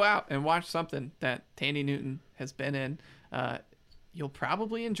 please go out and watch something that Tandy Newton has been in. You'll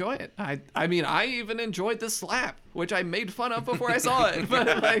probably enjoy it. I mean, I even enjoyed The Slap, which I made fun of before I saw it. But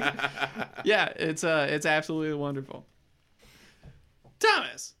like, yeah, it's absolutely wonderful.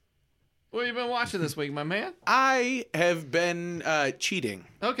 Thomas, what have you been watching this week, my man? I have been cheating.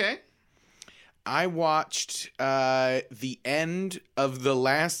 Okay. I watched the end of the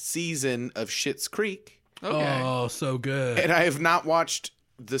last season of Schitt's Creek, Okay. Oh, so good. and I have not watched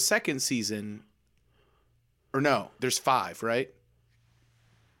the second season. Or no, there's 5, right?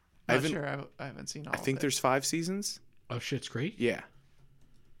 Not sure. I haven't seen all I think of it. there's 5 seasons. Of Schitt's Creek? Yeah.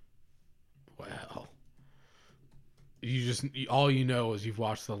 Well, all you know is you've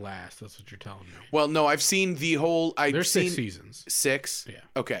watched the last. That's what you're telling me. Well, no, I've seen the whole. There's 6 seasons. 6? Yeah.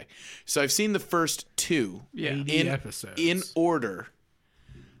 Okay. So I've seen the first 2 Yeah. 80 episodes. in order.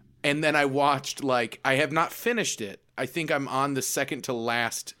 And then I watched, I have not finished it. I think I'm on the second to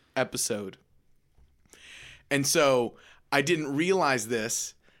last episode. And so I didn't realize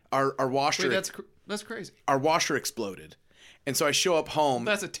this. Our washer Wait, that's crazy. our washer exploded. And so I show up home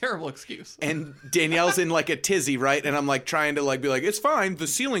That's a terrible excuse. and Danielle's in a tizzy, right? And I'm trying to be it's fine. The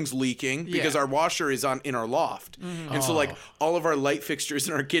ceiling's leaking because Yeah. our washer is in our loft. And so all of our light fixtures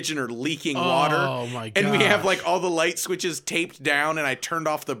in our kitchen are leaking Oh, water. my And we have gosh. all the light switches taped down and I turned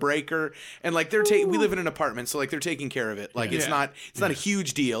off the breaker and we live in an apartment, so they're taking care of it. It's Yeah. not a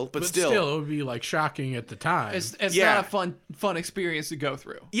huge deal, but, But still. it would be shocking at the time. It's Yeah. not a fun experience to go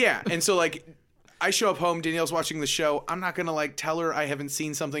through. Yeah, and so I show up home, Danielle's watching the show. I'm not gonna like tell her I haven't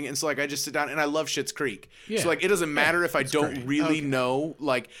seen something, and so like I just sit down and I love Schitt's Creek. Yeah. So like it doesn't matter if I don't great. really know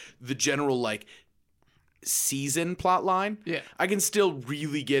like the general like season plot line. Yeah. I can still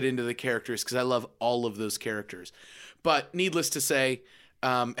really get into the characters because I love all of those characters. But needless to say,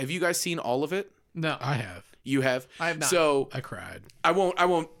 have you guys seen all of it? No. I have. You have. I have not. So I cried. I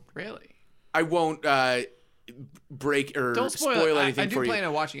won't Really? break or Don't spoil anything I do for you. plan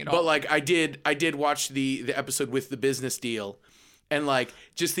on watching it all. But like I did watch the episode with the business deal, and like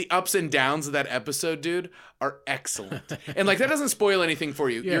just the ups and downs of that episode, dude, are excellent. And like that doesn't spoil anything for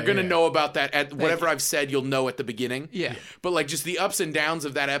you. You're gonna know about that at whatever I've said. You'll know at the beginning. Yeah. But like just the ups and downs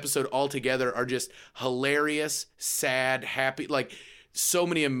of that episode altogether are just hilarious, sad, happy. Like so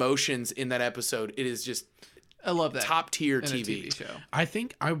many emotions in that episode. It is just I love that. top tier in a TV. TV show.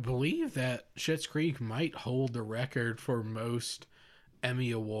 I believe that Schitt's Creek might hold the record for most Emmy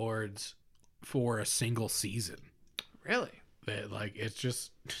Awards for a single season. Really? That like it's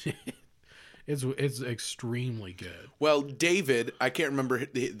just it's extremely good. Well, David, I can't remember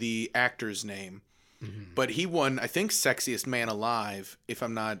the actor's name, but he won, I think, Sexiest Man Alive. If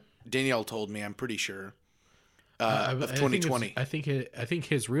I'm not, Danielle told me. I'm pretty sure. Of 2020. I think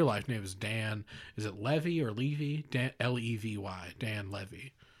his real life name is Dan. Is it Levy or Levy? Dan, Levy. Dan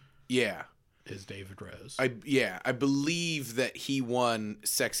Levy Yeah. is David Rose. I believe that he won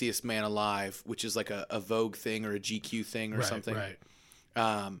Sexiest Man Alive, which is like a Vogue thing or a GQ thing or something. Right.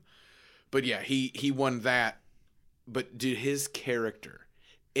 But yeah, he won that. But dude, his character,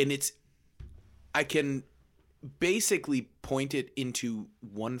 and I can basically point it into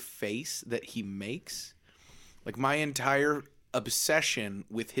one face that he makes. Like my entire obsession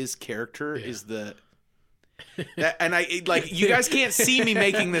with his character is and I like you guys can't see me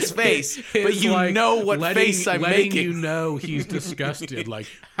making this face, but you like know what face I'm making. You know he's disgusted. Like,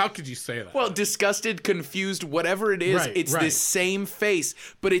 how could you say that? Well, disgusted, confused, whatever it is, Right, it's right. this same face,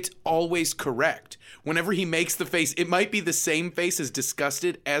 but it's always correct. Whenever he makes the face, it might be the same face as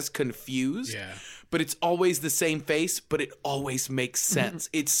disgusted as confused. Yeah. But it's always the same face, but it always makes sense.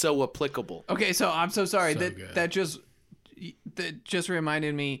 It's so applicable. Okay, so I'm so sorry. So that good. that just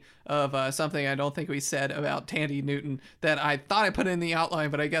reminded me of something I don't think we said about Tandy Newton that I thought I put in the outline,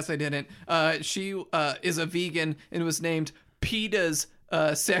 but I guess I didn't. She is a vegan and was named PETA's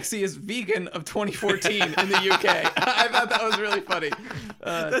sexiest vegan of 2014 in the UK. I thought that was really funny.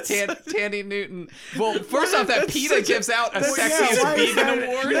 Tandy Newton. Well, first off, that PETA gives out a sexiest vegan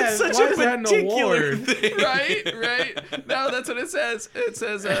award. That's such why a is that an particular award? thing. Right. No, that's what it says. It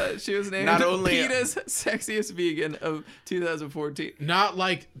says she was named Not only- PETA's sexiest vegan of 2014. Not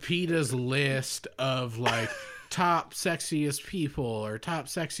like PETA's list of like top sexiest people or top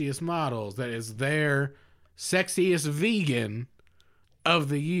sexiest models. That is their sexiest vegan of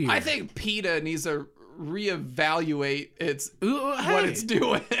the year. I think PETA needs to reevaluate what hey. it's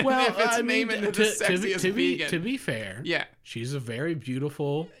doing. Well, if it's I mean, naming it the sexiest vegan. to be fair, Yeah. she's a very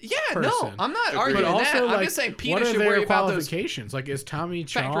beautiful Yeah, person. no, I'm not But arguing also, that. like, I'm just saying what PETA are should their worry about those. qualifications? Like, is Tommy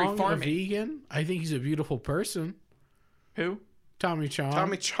Factory Chong a farming. vegan? I think he's a beautiful person. Who? Tommy Chong.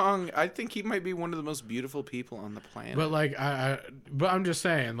 Tommy Chong, I think he might be one of the most beautiful people on the planet. But like, but I'm just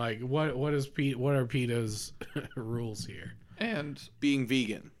saying, like, what are PETA's rules here? And being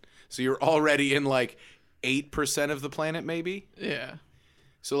vegan. So you're already in like 8% of the planet, maybe? yeah.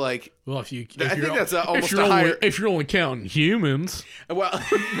 So like, Well, if I think that's almost a higher. if you're only counting humans, Well,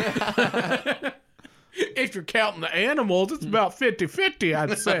 if you're counting the animals, it's about 50-50,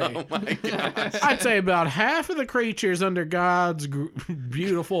 I'd say. oh my gosh. I'd say about half of the creatures under God's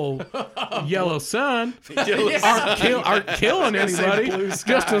beautiful yellow sun aren't killing anybody just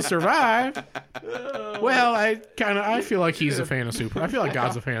to survive. Well, I feel like he's a fan of Superman. I feel like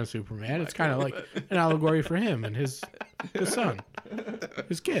God's a fan of Superman. It's kind of like an allegory for him and his son,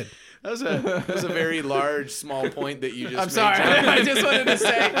 his kid. That was a very large, small point that you just I'm made. sorry. John. I just wanted to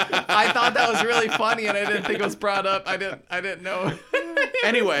say I thought that was really funny and I didn't think it was brought up. I didn't know.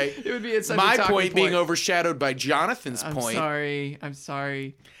 Anyway, It would be such my a talking point being overshadowed by Jonathan's I'm point. sorry. I'm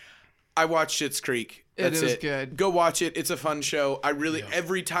sorry. I watched Schitt's Creek. That's is good. Go watch it. It's a fun show. I really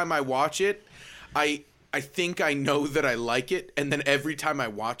every time I watch it, I think I know that I like it, and then every time I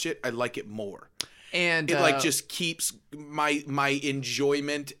watch it, I like it more. And It like just keeps my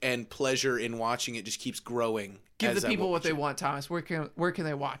enjoyment and pleasure in watching it just keeps growing. give as the I people what watch they it. want, Thomas. Where can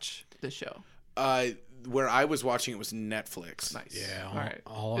they watch this show? Where I was watching it was Netflix. Nice. Yeah, All right.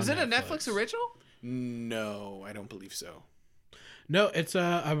 all on Is it a Netflix. Netflix original? No, I don't believe so. No, it's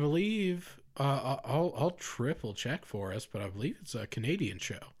I believe I'll triple check for us, but I believe it's a Canadian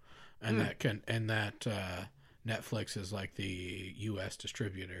show, and that Netflix is like the U.S.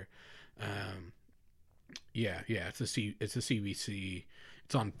 distributor. Yeah, it's a CBC.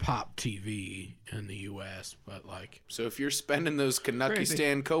 It's on Pop TV in the U.S. But like, So if you're spending those Crazy.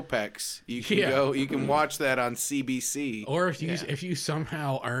 Kanukistan kopecks, you can Yeah. you can watch that on CBC. or if you Yeah. if you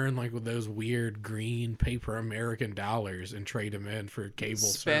somehow earn like with those weird green paper American dollars and trade them in for cable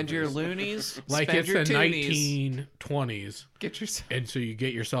Spend your service. loonies. Like spend it's your the toonies. 1920s, Get yourself. and so you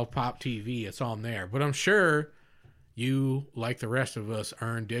get yourself Pop TV. It's on there. But I'm sure you, like the rest of us,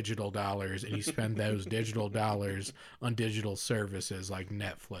 earn digital dollars, and you spend those digital dollars on digital services like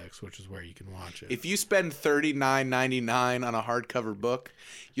Netflix, which is where you can watch it. If you spend $39.99 on a hardcover book,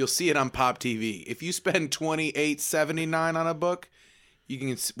 you'll see it on Pop TV. If you spend $28.79 on a book, you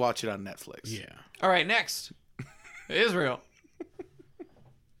can watch it on Netflix. Yeah. All right, next, Israel.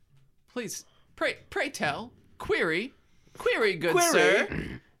 Please, pray tell, query, good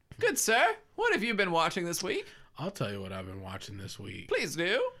Query. good sir. What have you been watching this week? I'll tell you what I've been watching this week, Please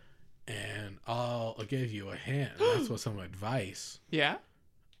do. and I'll give you a hint. That's what some advice Yeah.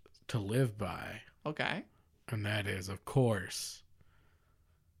 to live by, Okay. and that is, of course,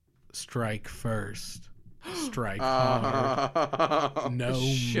 strike first, strike hard, no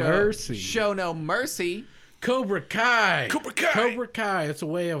mercy. Show no mercy. Cobra Kai. Cobra Kai. Cobra Kai. It's a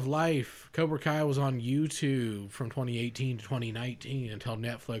way of life. Cobra Kai was on YouTube from 2018 to 2019 until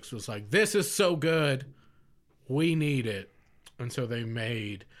Netflix was like, this is so good. We need it. And so they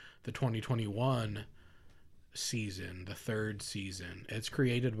made the 2021 season, the third season. It's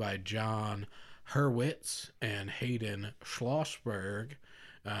created by John Hurwitz and Hayden Schlossberg.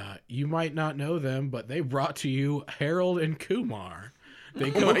 You might not know them, but they brought to you Harold and Kumar. They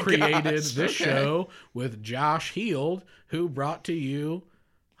co-created this show with Josh Heald, who brought to you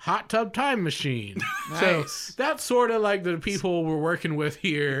Hot Tub Time Machine. Nice. So that's sort of like the people we're working with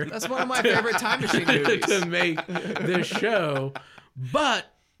here That's one of my favorite time machine movies. to make this show. But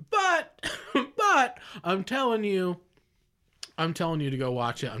I'm telling you to go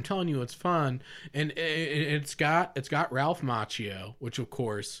watch it. I'm telling you it's fun, and it's got Ralph Macchio, which of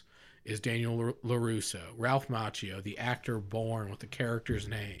course is Daniel LaRusso. Ralph Macchio, the actor born with the character's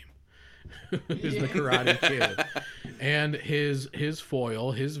name, is the Karate Kid, and his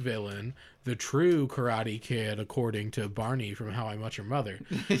foil, his villain, the true Karate Kid, according to Barney from How I Met Your Mother,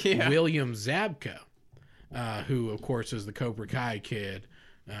 Yeah. William Zabka, who of course is the Cobra Kai kid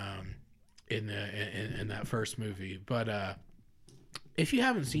in that first movie. But if you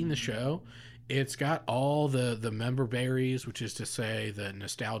haven't seen the show, it's got all the member berries, which is to say the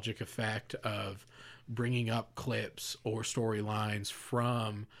nostalgic effect of bringing up clips or storylines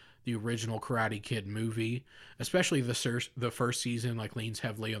from the original Karate Kid movie, especially the first season, like leans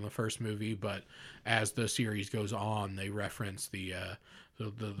heavily on the first movie, but as the series goes on, they reference the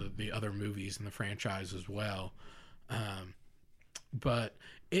other movies in the franchise as well. But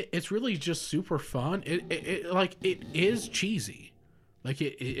it's really just super fun. It is cheesy. Like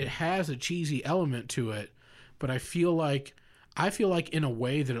it has a cheesy element to it, but I feel like in a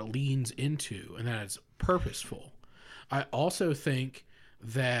way that it leans into and that it's purposeful. I also think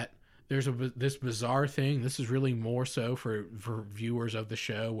that there's this bizarre thing. This is really more so for viewers of the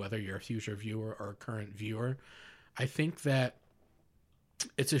show, whether you're a future viewer or a current viewer. I think that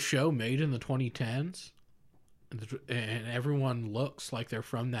it's a show made in the 2010s, and everyone looks like they're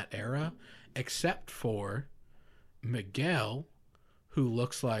from that era, except for Miguel, who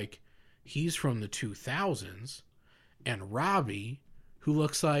looks like he's from the 2000s, and Robbie, who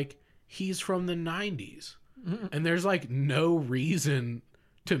looks like he's from the 90s. And there's like no reason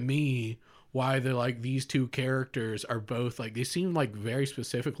to me why these two characters are both like, they seem like very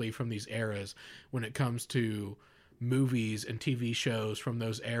specifically from these eras when it comes to movies and TV shows from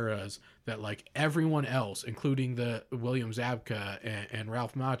those eras, that like everyone else, including the William Zabka and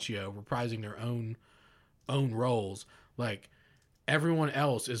Ralph Macchio, reprising their own roles. Like everyone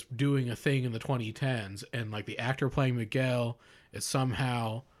else is doing a thing in the 2010s, and like the actor playing Miguel is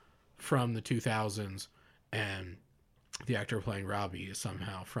somehow from the 2000s, and the actor playing Robbie is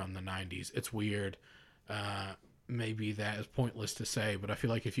somehow from the 90s. It's weird. Maybe that is pointless to say, but I feel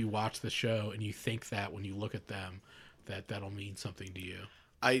like if you watch the show and you think that when you look at them, that'll mean something to you.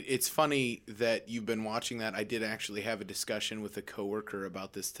 It's funny that you've been watching that. I did actually have a discussion with a coworker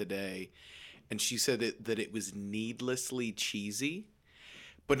about this today, and she said that it was needlessly cheesy.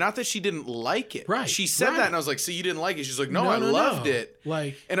 But not that she didn't like it. Right. She said right. that, and I was like, so you didn't like it? She's like, no, I loved it.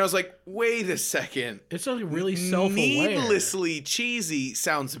 Like, And I was like, wait a second. it's like really self-aware. Needlessly cheesy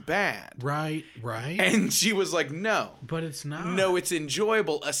sounds bad. Right. And she was like, no. But it's not. No, it's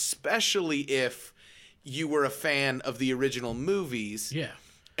enjoyable, especially if you were a fan of the original movies. Yeah.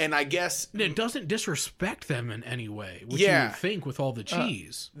 And I guess It doesn't disrespect them in any way, which you Yeah. would think with all the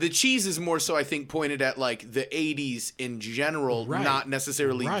cheese. the cheese is more so, I think, pointed at like the 80s in general, Right. not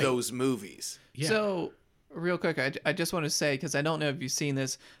necessarily Right. those movies. Yeah. So, real quick, I just want to say, because I don't know if you've seen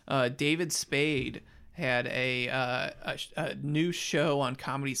this, David Spade had a new show on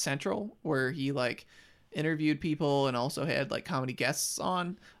Comedy Central where he like interviewed people and also had like comedy guests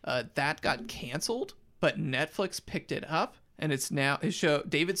on. That got canceled, but Netflix picked it up, and it's now his show.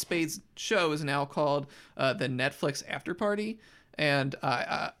 David Spade's show is now called the Netflix After Party, and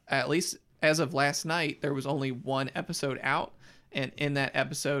at least as of last night, there was only one episode out. And in that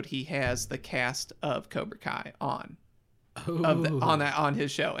episode, he has the cast of Cobra Kai on on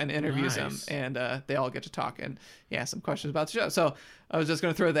his show and interviews Nice. them, and they all get to talk and he asks some questions about the show. So I was just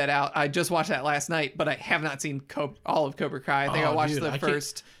going to throw that out. I just watched that last night, but I have not seen all of Cobra Kai. I think I watched the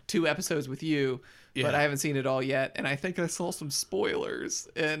first 2 episodes with you, but Yeah. I haven't seen it all yet. And I think I saw some spoilers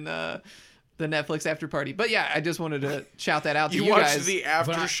in the Netflix After Party. But yeah, I just wanted to shout that out to You you watched guys. the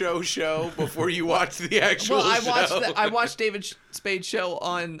after show before you watched the actual Well, show. I watched David Spade's show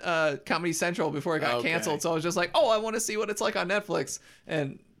on Comedy Central before it got Okay. canceled. So I was just like, oh, I want to see what it's like on Netflix.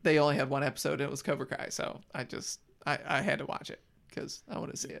 And they only had one episode, and it was Cobra Kai. So I had to watch it because I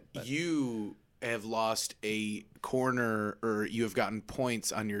want to see it. But. You have lost a corner, or you have gotten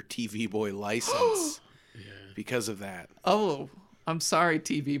points on your TV Boy license because of that. Oh, I'm sorry,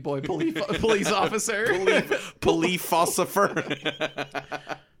 TV Boy police officer. Police philosopher.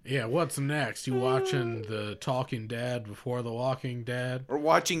 Yeah, what's next? You watching the Talking Dead before the Walking Dead? We're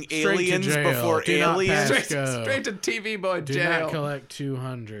watching Straight to Aliens jail. before Do not Aliens. pass Straight to TV Boy Do jail. not collect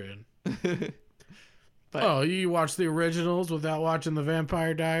 200. But- Oh, you watch the originals without watching the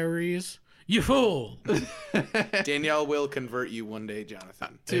Vampire Diaries? You fool! Danielle will convert you one day,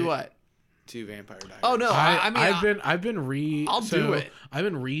 Jonathan, To what? to Vampire Diaries. Oh no, I mean, I've been I'll do it. I've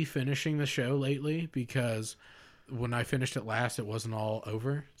been re-finishing the show lately because when I finished it last, it wasn't all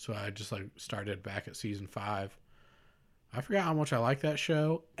over, so I just like started back at season 5. I forgot how much I like that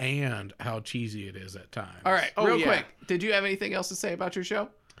show and how cheesy it is at times. All right, Oh, real yeah. quick. Did you have anything else to say about your show?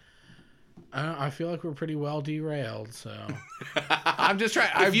 I feel like we're pretty well derailed, so I'm just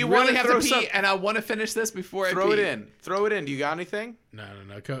trying. I you really wanna have throw to pee, some- and I want to finish this before I Throw pee. it in. Throw it in. Do you got anything? no.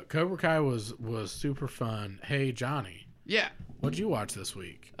 Cobra Kai was super fun. Hey Johnny, Yeah. what'd you watch this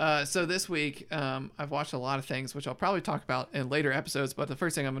week? So this week, I've watched a lot of things, which I'll probably talk about in later episodes. But the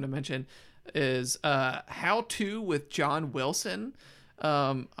first thing I'm going to mention is How To with John Wilson.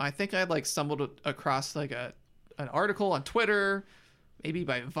 I think I like stumbled across like an article on Twitter, maybe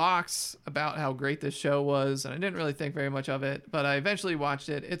by Vox, about how great this show was, and I didn't really think very much of it, but I eventually watched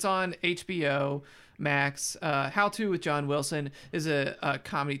it. It's on HBO Max. How To with John Wilson is a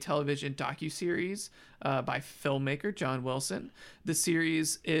comedy television docuseries by filmmaker John Wilson. The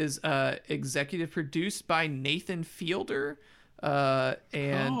series is executive produced by Nathan Fielder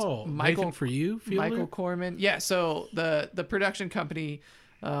and Michael Nathan for you, Fielder? Michael Corman. Yeah, so the production company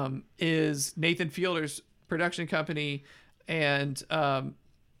is Nathan Fielder's production company, and I'll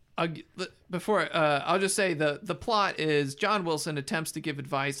just say the plot is John Wilson attempts to give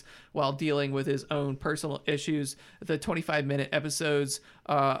advice while dealing with his own personal issues. The 25-minute episodes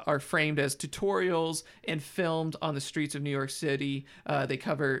are framed as tutorials and filmed on the streets of New York City. They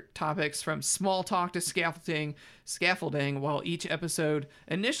cover topics from small talk to scaffolding, while each episode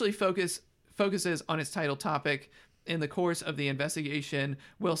initially focuses on its title topic. In the course of the investigation,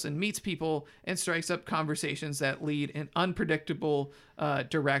 Wilson meets people and strikes up conversations that lead in unpredictable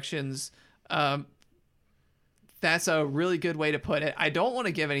directions. That's a really good way to put it. I don't want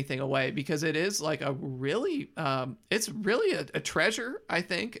to give anything away because it is like a really, it's really a treasure, I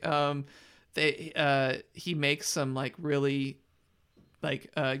think. He makes some like really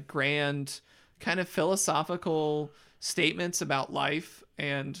like grand kind of philosophical statements about life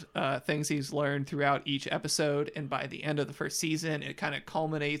and things he's learned throughout each episode, and by the end of the first season it kind of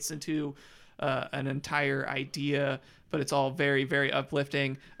culminates into an entire idea, but it's all very, very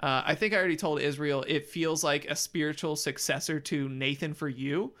uplifting. I think I already told Israel it feels like a spiritual successor to Nathan for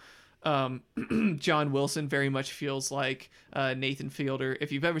You. John Wilson very much feels like Nathan Fielder.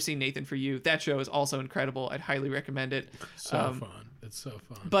 If you've ever seen Nathan for You, that show is also incredible. I'd highly recommend it. So fun. It's so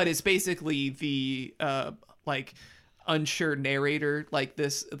fun. But it's basically the like unsure narrator, like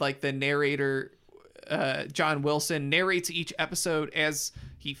the narrator John Wilson narrates each episode as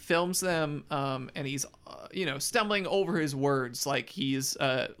he films them, and he's stumbling over his words like he's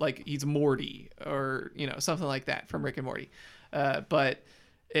Morty or something like that from Rick and Morty. But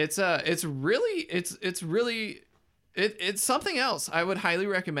it's something else. I would highly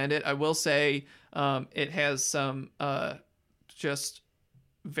recommend it. I will say it has some just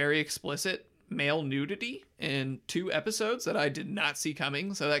very explicit male nudity in 2 episodes that I did not see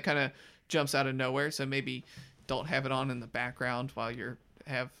coming. So that kind of jumps out of nowhere. So maybe don't have it on in the background while you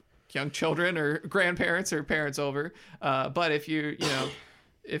have young children or grandparents or parents over. But if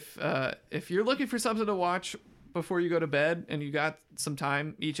if you're looking for something to watch before you go to bed and you got some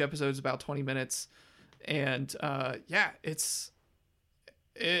time, each episode is about 20 minutes. And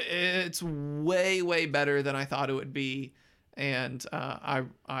it's way, way better than I thought it would be. And I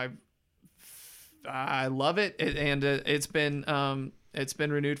love it. And it's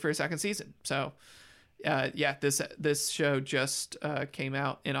been renewed for a second season. So this show just came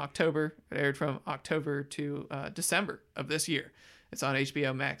out in October. It aired from October to December of this year. It's on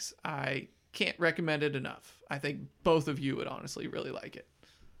HBO Max. I can't recommend it enough. I think both of you would honestly really like it.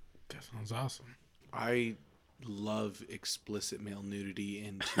 That sounds awesome. I love explicit male nudity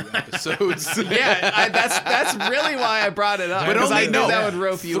in 2 episodes. That's really why I brought it up. But Because only I knew that would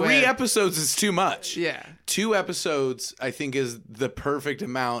rope you 3 in. episodes is too much. Yeah. 2 episodes, I think, is the perfect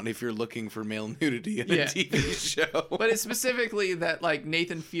amount if you're looking for male nudity in a TV show. But it's specifically that, like,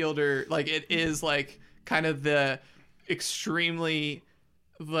 Nathan Fielder, like, it is, like, kind of the extremely...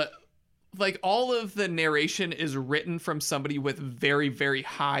 Like, all of the narration is written from somebody with very, very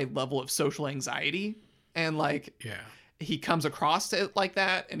high level of social anxiety. And, like, he comes across it like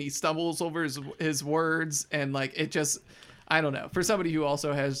that, and he stumbles over his words, and, like, it just... I don't know. For somebody who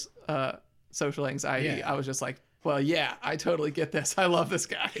also has social anxiety, I was just like, well, yeah, I totally get this. I love this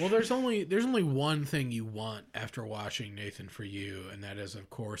guy. Well, there's only one thing you want after watching Nathan For You, and that is, of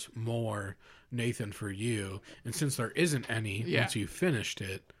course, more Nathan For You. And since there isn't any once you finished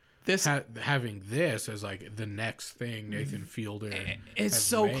it, having this as like the next thing Nathan Fielder it's has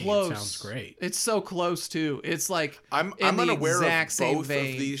so made close. sounds great. It's so close too. It's like I'm unaware of both of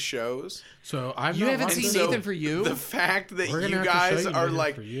these shows. So I've You not haven't watched seen them. Nathan For You? The fact that We're gonna you have to guys show you are Nathan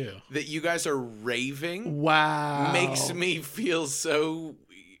like For You. that you guys are raving Wow. makes me feel so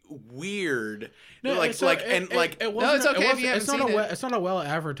weird. No, like it's like not- and it- like it No, wasn't- it's okay it if you haven't wasn't- seen it. It's not a well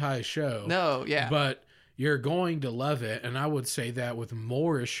advertised show. No, yeah. But you're going to love it, and I would say that with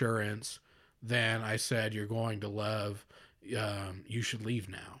more assurance than I said you're going to love. You Should Leave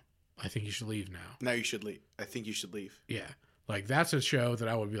Now. I think you should leave now. now you should leave. I think you should leave. Yeah, like that's a show that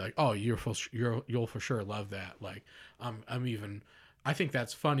I would be like, oh, you'll for sure love that. Like, I think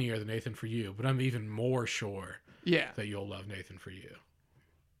that's funnier than Nathan For You, but I'm even more sure that you'll love Nathan For You.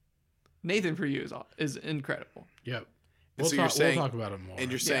 Nathan For You is incredible. Yep. And so you're saying, we'll talk about it more. And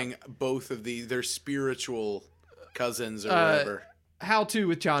you're saying both of they're spiritual cousins or whatever. How To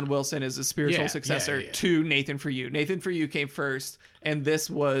with John Wilson is a spiritual Yeah, successor yeah. to Nathan For You. Nathan For You came first, and this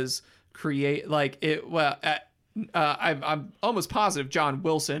was I'm almost positive John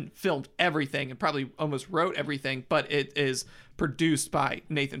Wilson filmed everything and probably almost wrote everything, but it is produced by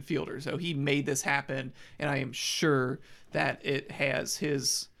Nathan Fielder. So he made this happen, and I am sure that it has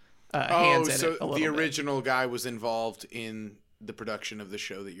his hands in it a little the bit. original guy was involved in the production of the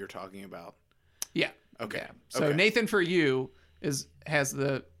show that you're talking about. Yeah. Okay. Yeah. So Okay. Nathan For You his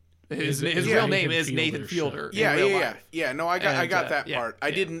Is real Nathan name is Fielder's Nathan show. Fielder. in Yeah, real yeah. life. Yeah, no, I got that yeah, part.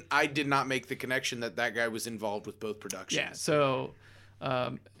 I did not make the connection that guy was involved with both productions. Yeah. So,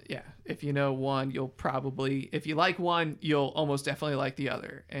 if you know one, you'll probably, if you like one, you'll almost definitely like the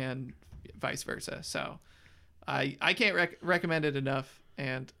other, and vice versa. So, I can't recommend it enough,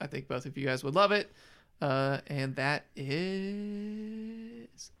 and I think both of you guys would love it. And that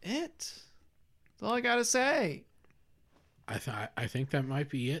is it. That's all I gotta say. I think that might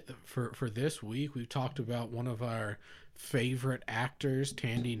be it for this week. We've talked about one of our favorite actors,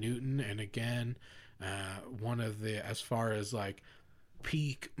 Tandy Newton, and again, one of the, as far as like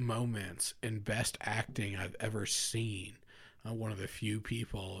peak moments in best acting I've ever seen. One of the few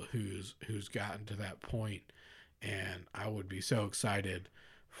people who's gotten to that point, and I would be so excited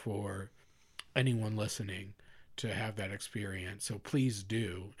for anyone listening to have that experience. So please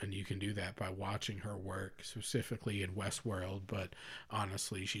do, and you can do that by watching her work, specifically in Westworld, but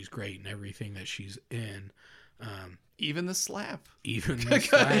honestly, she's great in everything that she's in. Even the slap. Even the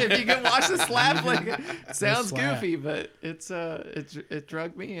slap. If you can watch the slap, like it sounds slap. goofy, but it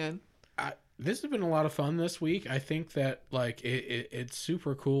drug me in. This has been a lot of fun this week. I think that like it's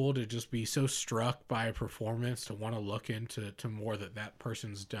super cool to just be so struck by a performance, to want to look into more that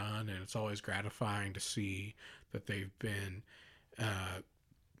person's done, and it's always gratifying to see that they've been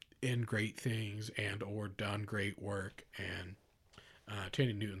in great things and or done great work. And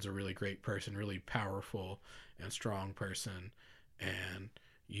Tandy Newton's a really great person, really powerful and strong person, and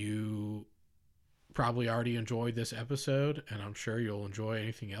you probably already enjoyed this episode, and I'm sure you'll enjoy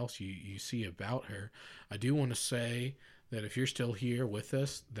anything else you see about her. I do want to say that if you're still here with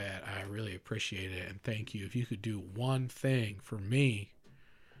us, that I really appreciate it. And thank you. If you could do one thing for me,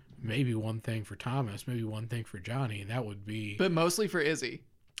 maybe one thing for Thomas, maybe one thing for Johnny, that would be... But mostly for Izzy.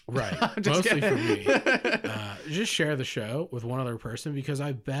 Right. Mostly for me. Just share the show with one other person, because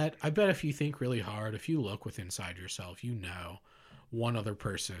I bet if you think really hard, if you look within inside yourself, you know one other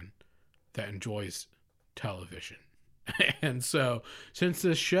person that enjoys television. And so, since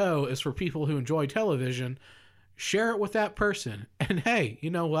this show is for people who enjoy television, share it with that person. And hey, you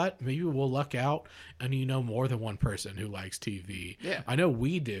know what? Maybe we'll luck out and you know more than one person who likes TV. Yeah. I know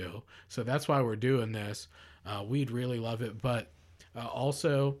we do. So that's why we're doing this. We'd really love it. But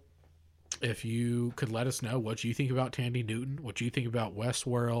also, if you could let us know what you think about Tandy Newton, what you think about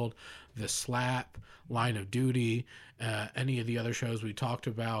Westworld, The Slap, Line of Duty, any of the other shows we talked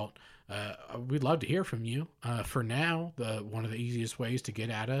about, we'd love to hear from you. For now, one of the easiest ways to get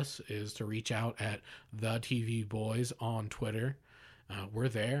at us is to reach out at The TV Boys on Twitter. We're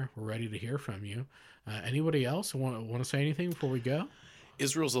there. We're ready to hear from you. Anybody else want to say anything before we go?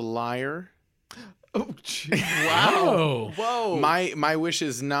 Israel's a liar. Oh, wow. Whoa. My wish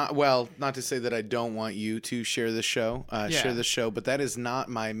is not to say that I don't want you to share the show, but that is not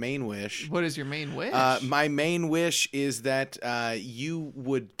my main wish. What is your main wish? My main wish is that you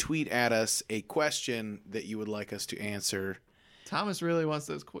would tweet at us a question that you would like us to answer. Thomas really wants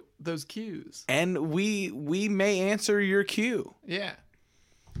those cues. And we may answer your cue. Yeah.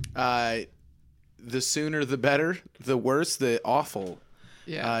 The sooner the better, the worse, the awful.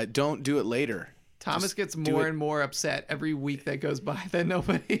 Yeah. Don't do it later. Thomas gets more and more upset every week that goes by that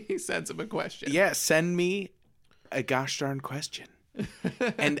nobody sends him a question. Yeah, send me a gosh darn question.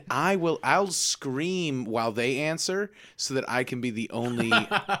 And I'll scream while they answer so that I can be the only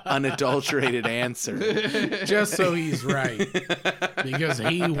unadulterated answer. Just so he's right. Because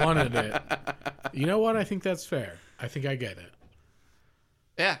he wanted it. You know what? I think that's fair. I think I get it.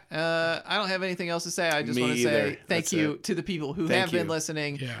 Yeah, I don't have anything else to say. I just Me want to either. say thank you to the people who have been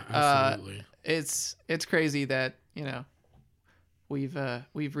listening. Yeah, absolutely. It's crazy that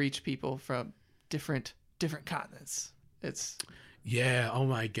we've reached people from different continents. Yeah. Oh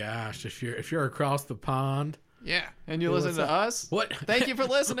my gosh! If you're across the pond, yeah, and you listen to us. What? Thank you for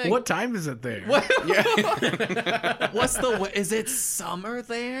listening. What time is it there? What? Yeah. Is it summer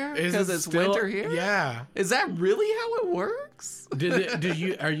there? Because it's still, winter here. Yeah. Is that really how it works?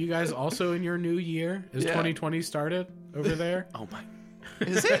 Are you guys also in your new year? Is 2020 started over there? Oh my.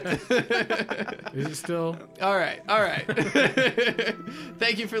 Is it? Is it still? All right.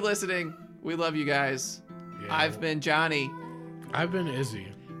 Thank you for listening. We love you guys. Yeah. I've been Johnny. I've been Izzy.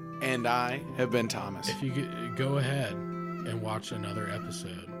 And I have been Thomas. If you could go ahead and watch another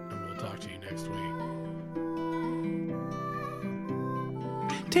episode, and we'll talk to you next week.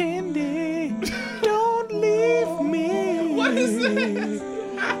 Tandy, don't leave me. What is this?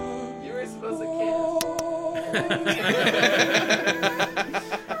 You were supposed to kiss.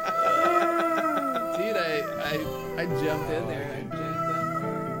 Dude, I jumped in there and I jammed that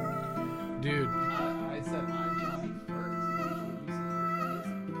part. Dude. I said I'm Johnny first.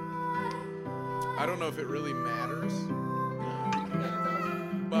 I don't know if it really matters,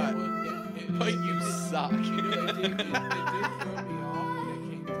 but you suck.